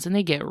ones, and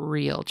they get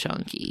real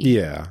chunky.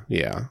 Yeah,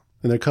 yeah.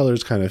 And their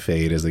colors kind of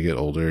fade as they get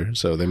older,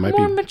 so they might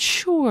more be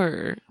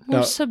mature,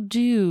 more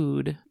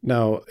subdued.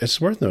 Now,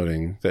 it's worth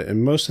noting that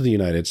in most of the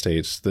United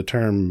States, the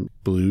term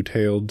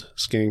blue-tailed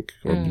skink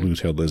or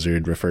blue-tailed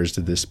lizard refers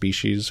to this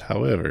species.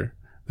 However,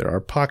 there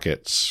are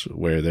pockets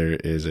where there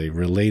is a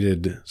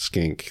related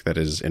skink that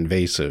is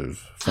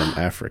invasive from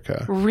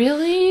Africa.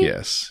 Really?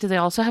 Yes. Do they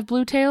also have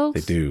blue tails?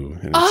 They do.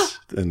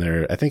 And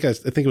they're I think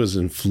it was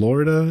in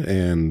Florida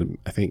and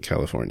I think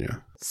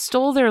California.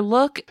 Stole their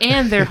look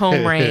and their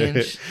home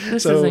range.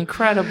 This is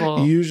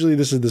incredible. Usually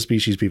this is the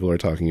species people are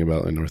talking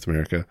about in North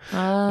America.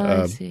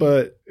 I see.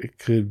 But it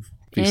could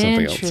be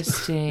something else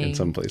Interesting. in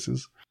some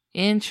places.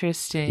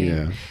 Interesting.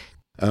 Yeah.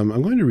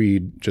 I'm going to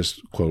read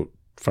just quote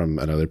from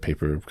another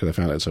paper because I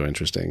found it so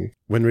interesting.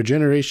 When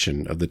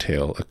regeneration of the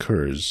tail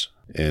occurs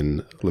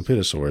in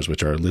lepidosaurs,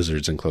 which are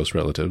lizards and close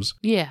relatives,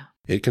 Yeah.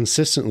 it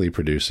consistently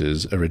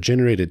produces a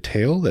regenerated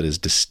tail that is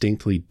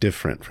distinctly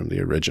different from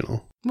the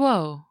original.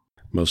 Whoa.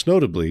 Most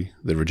notably,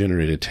 the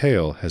regenerated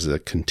tail has a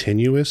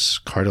continuous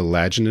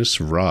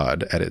cartilaginous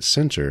rod at its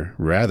center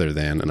rather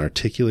than an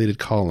articulated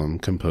column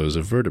composed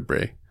of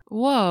vertebrae.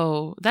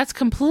 Whoa. That's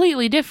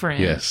completely different.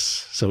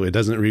 Yes. So it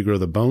doesn't regrow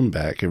the bone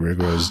back. It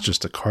regrows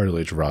just a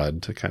cartilage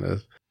rod to kind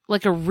of...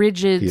 Like a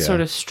rigid Yeah. sort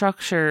of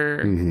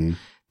structure. Mhm.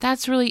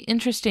 That's really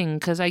interesting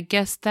because I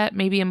guess that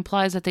maybe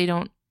implies that they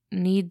don't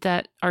need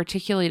that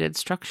articulated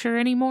structure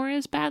anymore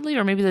as badly,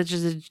 or maybe they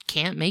just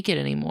can't make it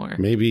anymore.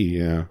 Maybe,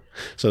 yeah.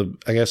 So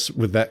I guess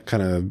with that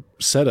kind of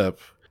setup,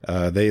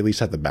 they at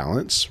least have the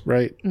balance,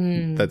 right,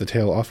 that the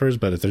tail offers.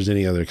 But if there's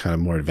any other kind of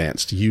more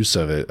advanced use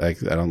of it,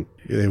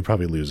 they would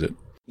probably lose it.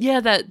 Yeah,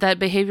 that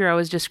behavior I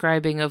was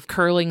describing of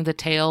curling the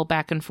tail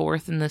back and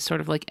forth in this sort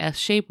of like S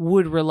shape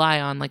would rely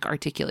on like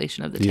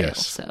articulation of the tail.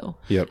 Yes. So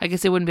Yep. I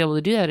guess they wouldn't be able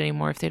to do that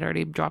anymore if they'd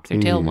already dropped their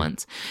tail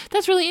once.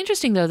 That's really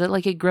interesting though, that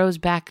like it grows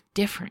back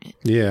different.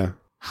 Yeah.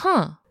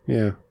 Huh.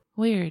 Yeah.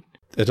 Weird.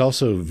 It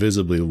also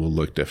visibly will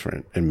look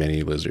different in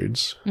many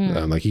lizards.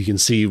 Like you can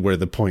see where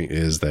the point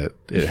is that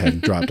it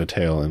had dropped a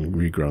tail and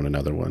regrown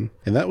another one.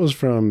 And that was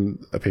from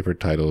a paper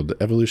titled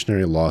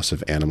Evolutionary Loss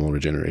of Animal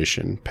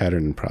Regeneration,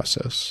 Pattern and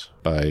Process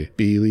by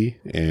Bealey,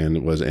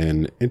 and was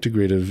in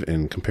Integrative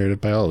and Comparative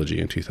Biology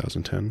in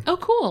 2010. Oh,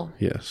 cool.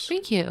 Yes.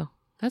 Thank you.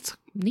 That's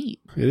neat.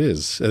 It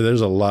is.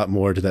 There's a lot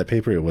more to that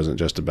paper. It wasn't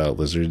just about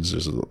lizards.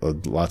 There's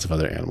lots of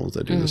other animals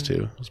that do this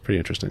too. It's pretty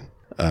interesting.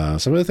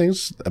 Some of the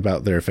things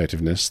about their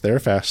effectiveness, they're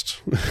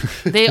fast.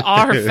 They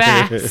are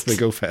fast. They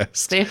go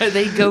fast.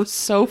 They go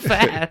so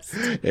fast.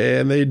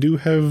 And they do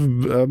have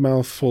a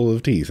mouthful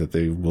of teeth that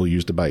they will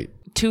use to bite.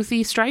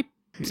 Toothy stripe?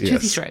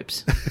 Toothy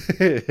stripes.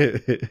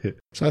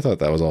 So I thought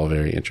that was all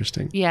very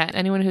interesting. Yeah,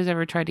 anyone who's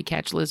ever tried to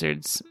catch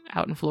lizards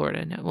out in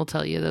Florida will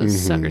tell you those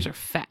suckers are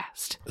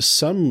fast.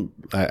 Some,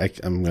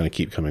 I'm going to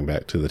keep coming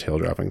back to the tail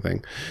dropping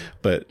thing,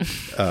 but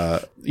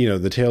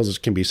the tails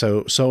can be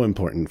so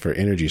important for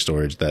energy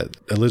storage that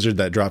a lizard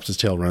that drops its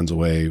tail, runs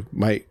away,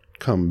 might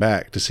come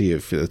back to see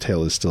if the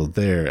tail is still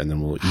there, and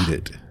then we'll eat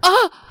it.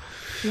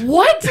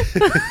 What?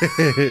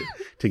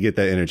 To get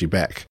that energy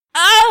back.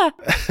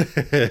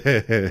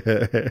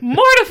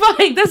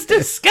 Mortifying! That's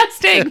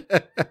disgusting!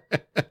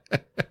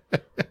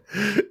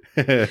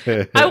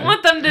 I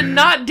want them to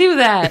not do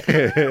that.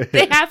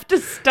 They have to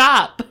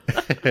stop.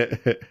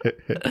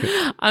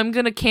 I'm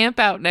going to camp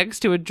out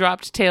next to a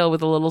dropped tail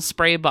with a little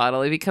spray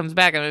bottle. If he comes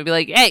back, I'm going to be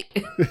like, hey,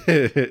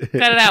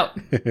 cut it out.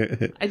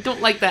 I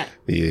don't like that.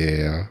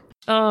 Yeah.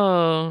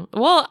 Oh,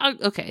 well,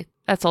 okay.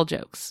 That's all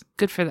jokes.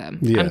 Good for them.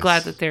 Yes. I'm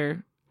glad.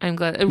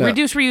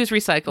 Reduce, reuse,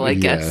 recycle, I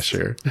guess. Yeah,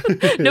 sure.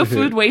 No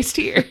food waste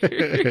here.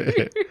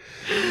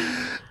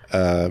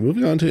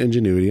 Moving on to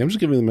ingenuity, I'm just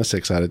giving them a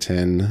 6 out of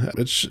 10,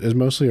 which is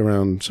mostly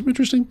around some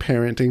interesting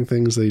parenting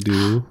things they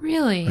do.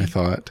 Really? I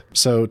thought.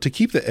 So to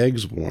keep the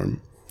eggs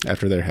warm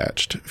after they're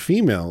hatched,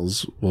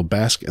 females will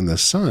bask in the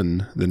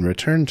sun, then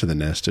return to the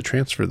nest to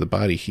transfer the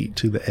body heat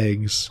to the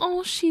eggs.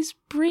 Oh, she's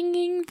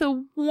bringing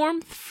the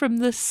warmth from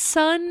the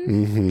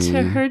sun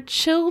to her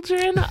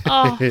children.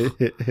 Oh,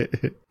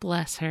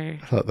 bless her.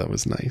 I thought that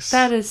was nice.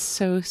 That is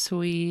so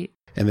sweet.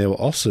 And they will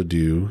also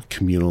do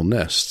communal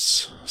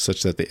nests,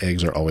 such that the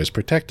eggs are always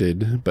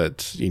protected,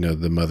 but,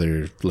 the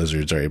mother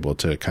lizards are able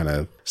to kind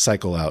of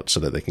cycle out so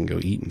that they can go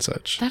eat and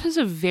such. That is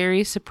a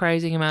very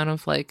surprising amount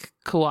of,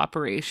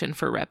 cooperation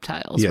for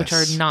reptiles, which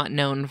are not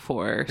known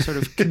for sort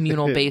of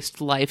communal-based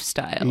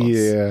lifestyles.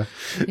 Yeah.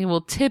 They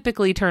will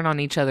typically turn on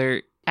each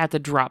other at the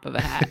drop of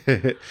a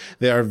hat.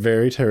 They are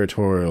very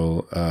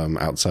territorial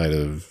outside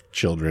of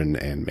children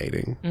and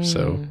mating.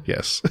 So,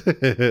 yes.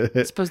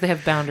 I suppose they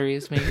have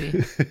boundaries,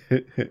 maybe.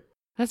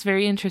 That's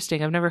very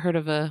interesting. I've never heard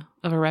of a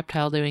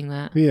reptile doing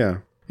that. Yeah.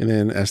 And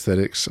then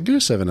aesthetics, I'll give it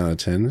a 7 out of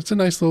 10. It's a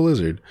nice little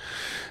lizard.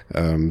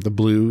 The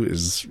blue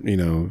is,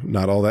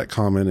 not all that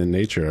common in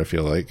nature, I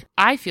feel like.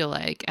 I feel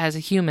like, as a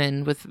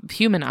human with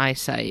human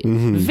eyesight,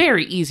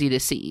 very easy to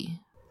see.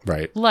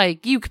 Right.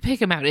 You could pick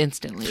them out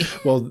instantly.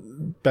 Well,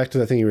 back to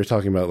that thing you were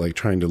talking about,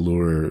 trying to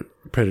lure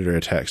predator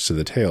attacks to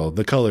the tail.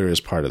 The color is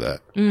part of that.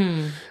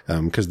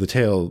 Because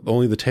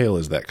only the tail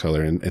is that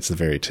color, and it's the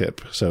very tip.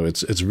 So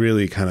it's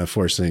really kind of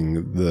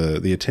forcing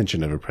the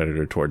attention of a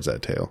predator towards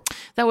that tail.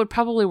 That would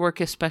probably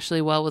work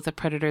especially well with a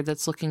predator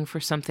that's looking for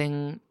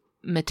something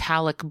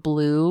metallic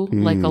blue,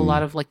 like a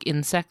lot of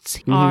insects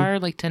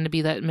tend to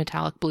be that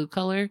metallic blue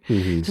color.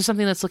 So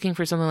something that's looking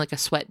for something like a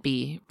sweat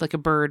bee, like a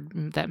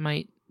bird that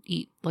might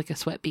eat like a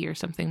sweat bee or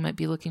something, might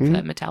be looking for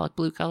that metallic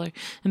blue color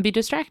and be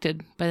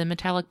distracted by the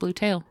metallic blue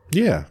tail.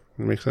 Yeah,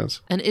 that makes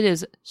sense. And it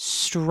is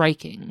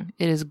striking.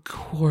 It is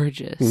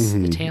gorgeous.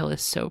 The tail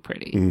is so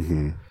pretty.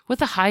 With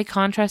the high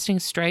contrasting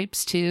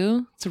stripes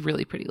too. It's a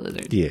really pretty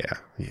lizard. Yeah.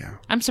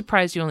 I'm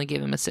surprised you only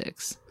gave him a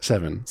 6.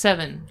 7.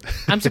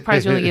 I'm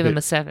surprised you only gave him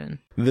a 7.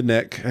 The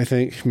neck, I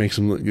think, makes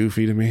him look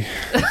goofy to me.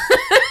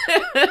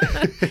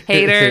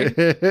 Hater.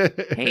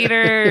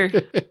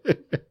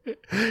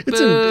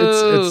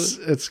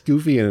 It's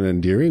goofy in an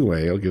endearing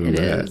way. I'll give him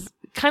that. Is.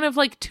 Kind of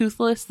like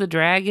Toothless the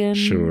dragon.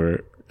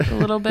 Sure. A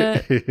little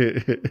bit.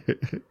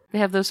 They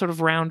have those sort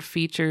of round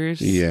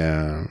features.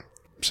 Yeah.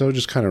 So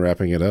just kind of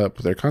wrapping it up,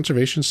 their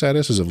conservation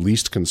status is of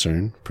least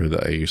concern per the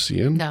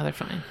IUCN. No, they're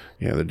fine.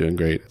 Yeah, they're doing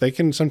great. They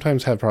can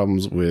sometimes have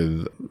problems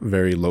with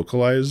very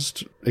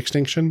localized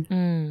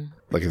extinction.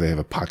 Like if they have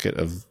a pocket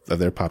of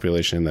their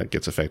population that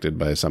gets affected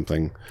by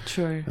something.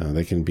 Sure.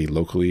 They can be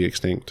locally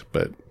extinct,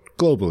 but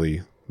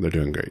globally, they're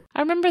doing great. I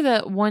remember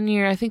that one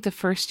year, I think the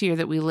first year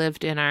that we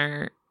lived in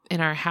our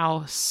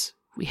house,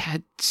 we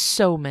had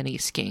so many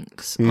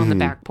skinks on the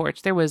back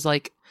porch. There was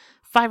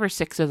 5 or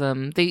 6 of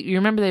them. You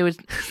remember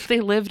they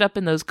lived up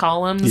in those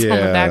columns on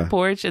the back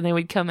porch, and they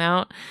would come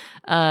out.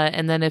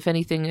 And then if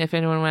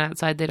anyone went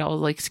outside, they'd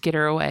all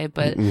skitter away.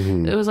 But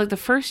it was the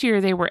first year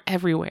they were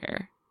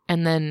everywhere,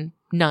 and then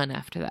none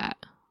after that.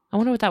 I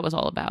wonder what that was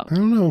all about. I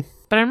don't know.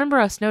 But I remember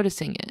us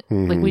noticing it.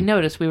 We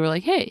noticed, we were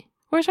like, hey,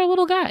 where's our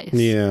little guys?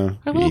 Yeah.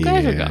 Our little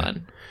guys are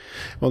gone.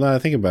 Well, now I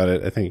think about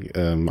it, I think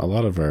a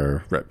lot of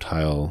our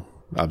reptile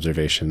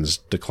observations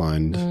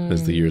declined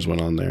as the years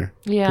went on there.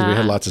 Yeah. Because we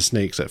had lots of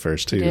snakes at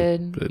first, too. We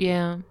did,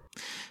 yeah.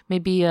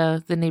 Maybe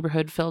the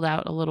neighborhood filled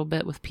out a little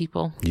bit with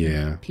people.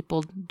 Yeah.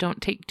 People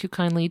don't take too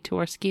kindly to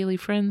our scaly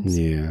friends.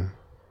 Yeah.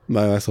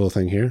 My last little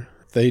thing here.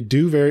 They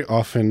do very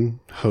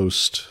often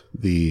host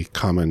the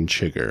common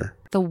chigger.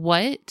 The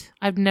what?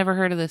 I've never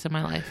heard of this in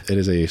my life. It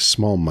is a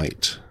small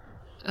mite.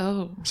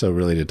 Oh. So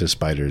related to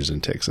spiders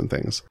and ticks and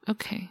things.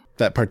 Okay.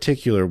 That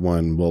particular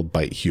one will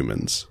bite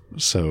humans.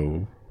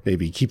 So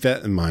maybe keep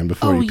that in mind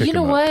before you pick them up. You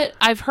know what?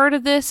 I've heard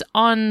of this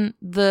on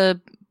the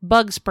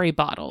bug spray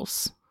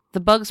bottles. The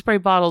bug spray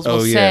bottles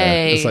will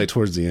say... It's like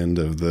towards the end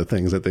of the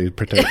things that they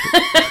protect.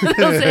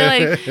 They'll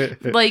say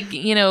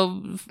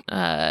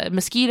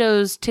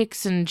mosquitoes,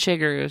 ticks, and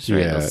chiggers,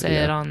 right? They'll say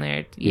it on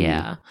there.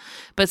 Yeah.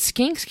 But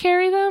skinks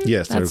carry them?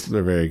 Yes,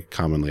 they're very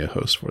commonly a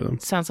host for them.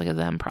 Sounds like a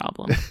them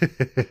problem.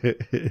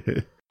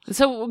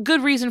 So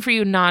good reason for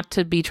you not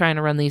to be trying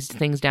to run these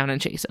things down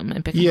and chase them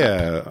and pick them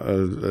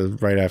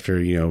up. Right after,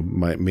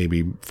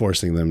 maybe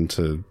forcing them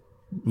to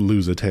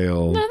lose a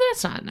tail. No,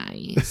 that's not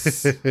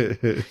nice.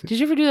 Did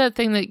you ever do that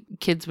thing that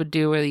kids would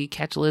do where you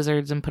catch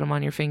lizards and put them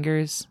on your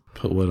fingers?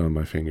 Put what on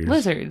my fingers?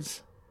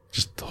 Lizards.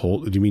 Just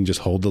hold? Do you mean just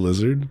hold the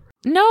lizard?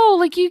 No,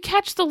 like you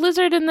catch the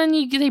lizard and then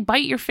they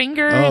bite your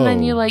finger and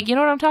then you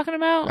know what I'm talking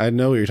about? I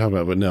know what you're talking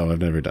about, but no, I've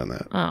never done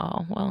that.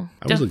 Oh, well.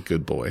 I was a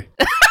good boy.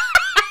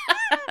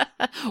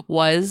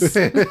 Was.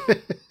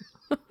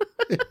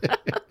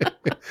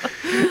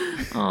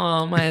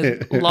 Oh, my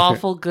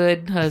lawful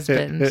good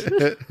husband.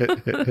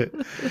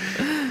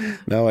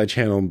 Now I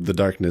channel the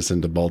darkness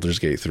into Baldur's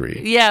Gate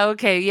 3. Yeah,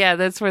 okay. Yeah,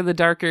 that's where the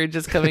dark urge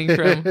is coming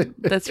from.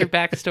 That's your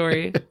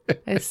backstory.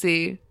 I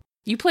see.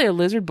 You play a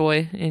lizard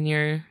boy in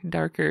your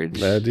dark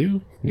urge. I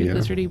do. You're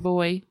lizardy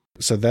boy.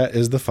 So that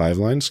is the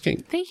 5-line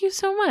skink. Thank you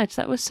so much.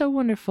 That was so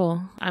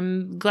wonderful.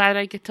 I'm glad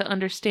I get to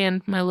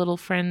understand my little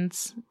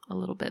friends a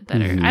little bit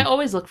better. Mm-hmm. I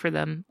always look for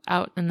them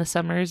out in the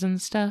summers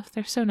and stuff.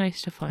 They're so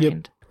nice to find.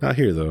 Yep. Not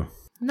here, though.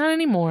 Not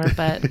anymore,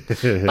 but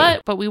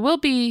but we will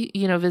be,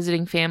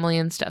 visiting family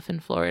and stuff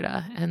in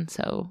Florida. And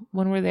so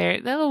when we're there,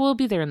 we'll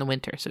be there in the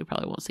winter, so we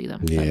probably won't see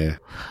them. Yeah.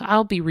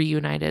 I'll be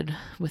reunited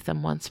with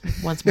them once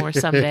more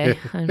someday,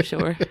 I'm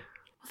sure.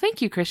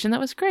 Thank you, Christian.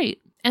 That was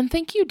great. And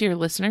thank you, dear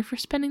listener, for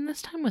spending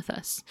this time with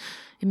us.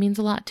 It means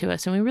a lot to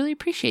us, and we really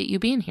appreciate you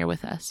being here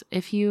with us.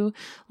 If you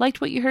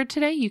liked what you heard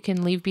today, you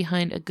can leave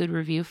behind a good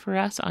review for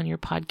us on your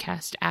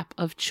podcast app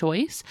of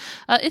choice.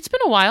 It's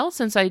been a while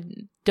since I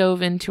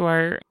dove into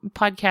our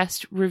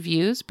podcast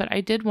reviews, but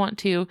I did want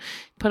to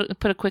put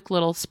a quick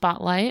little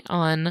spotlight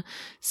on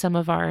some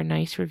of our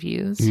nice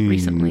reviews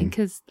recently,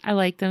 because I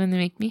like them and they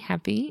make me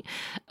happy.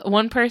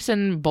 One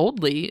person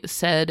boldly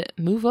said,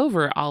 "Move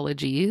over,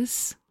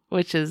 ologies,"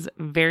 which is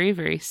very,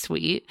 very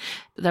sweet.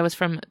 That was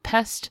from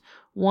Pest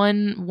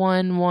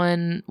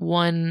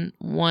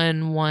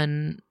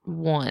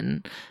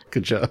 111111.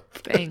 Good job.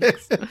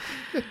 Thanks.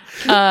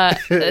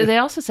 They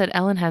also said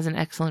Ellen has an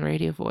excellent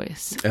radio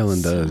voice.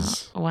 Ellen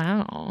does.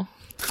 Wow.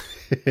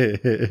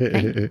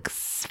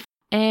 Thanks.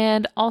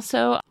 And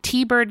also,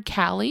 T-Bird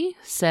Callie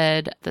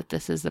said that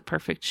this is the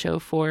perfect show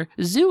for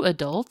zoo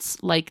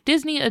adults, like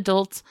Disney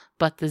adults,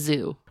 but the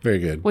zoo. Very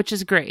good. Which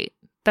is great.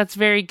 That's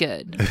very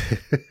good.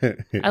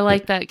 I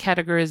like that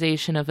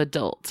categorization of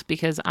adult,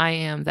 because I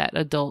am that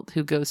adult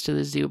who goes to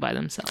the zoo by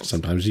themselves.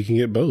 Sometimes you can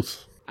get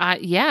both.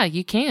 Yeah,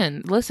 you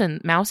can.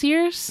 Listen, mouse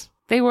ears,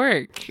 they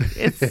work.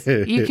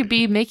 You could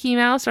be Mickey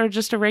Mouse or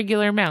just a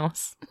regular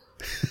mouse.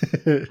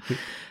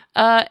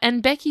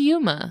 And Becky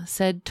Yuma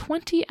said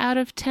 20 out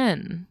of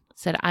 10.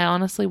 Said, I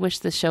honestly wish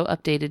the show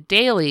updated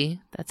daily.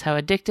 That's how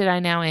addicted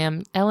I now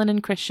am. Ellen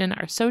and Christian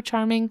are so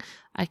charming,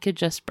 I could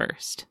just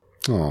burst.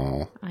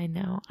 Aw. I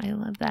know. I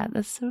love that.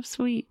 That's so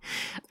sweet.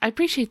 I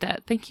appreciate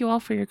that. Thank you all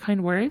for your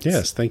kind words.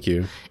 Yes, thank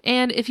you.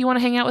 And if you want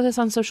to hang out with us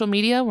on social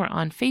media, we're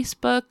on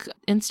Facebook,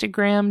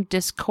 Instagram,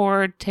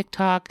 Discord,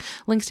 TikTok.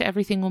 Links to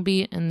everything will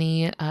be in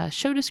the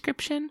show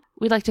description.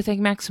 We'd like to thank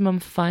Maximum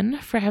Fun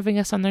for having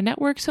us on their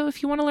network. So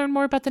if you want to learn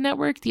more about the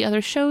network, the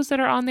other shows that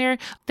are on there,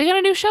 they got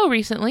a new show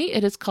recently.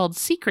 It is called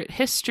Secret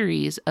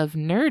Histories of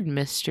Nerd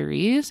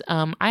Mysteries.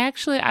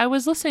 I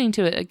was listening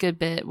to it a good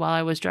bit while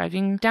I was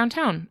driving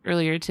downtown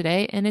earlier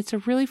today, and it's a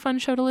really fun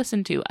show to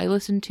listen to. I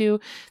listened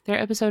to their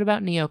episode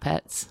about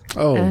Neopets.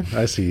 Oh,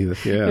 I see.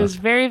 Yeah. It was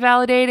very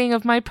validating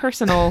of my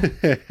personal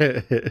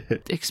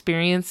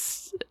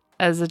experience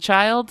as a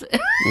child.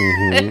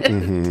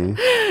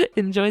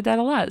 Enjoyed that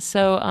a lot.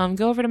 So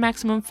go over to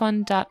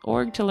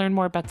MaximumFun.org to learn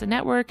more about the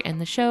network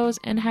and the shows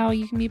and how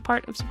you can be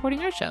part of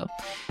supporting our show.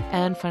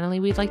 And finally,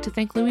 we'd like to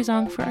thank Louis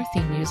Zong for our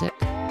theme music.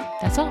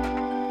 That's all.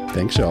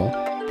 Thanks, y'all.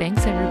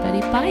 Thanks,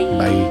 everybody. Bye.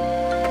 Bye.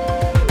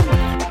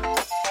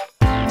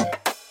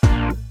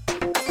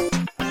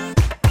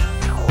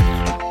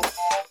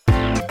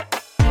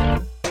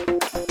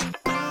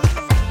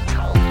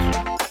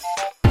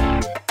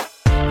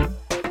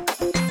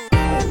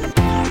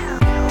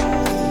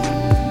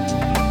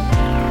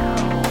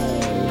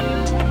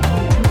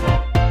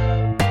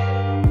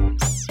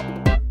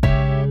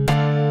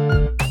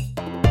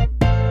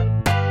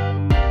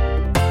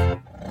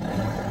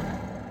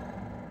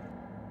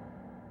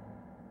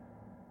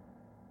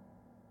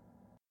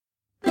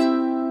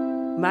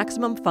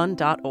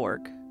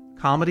 MaximumFun.org.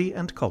 Comedy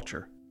and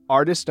culture.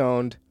 Artist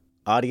owned.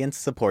 Audience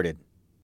supported.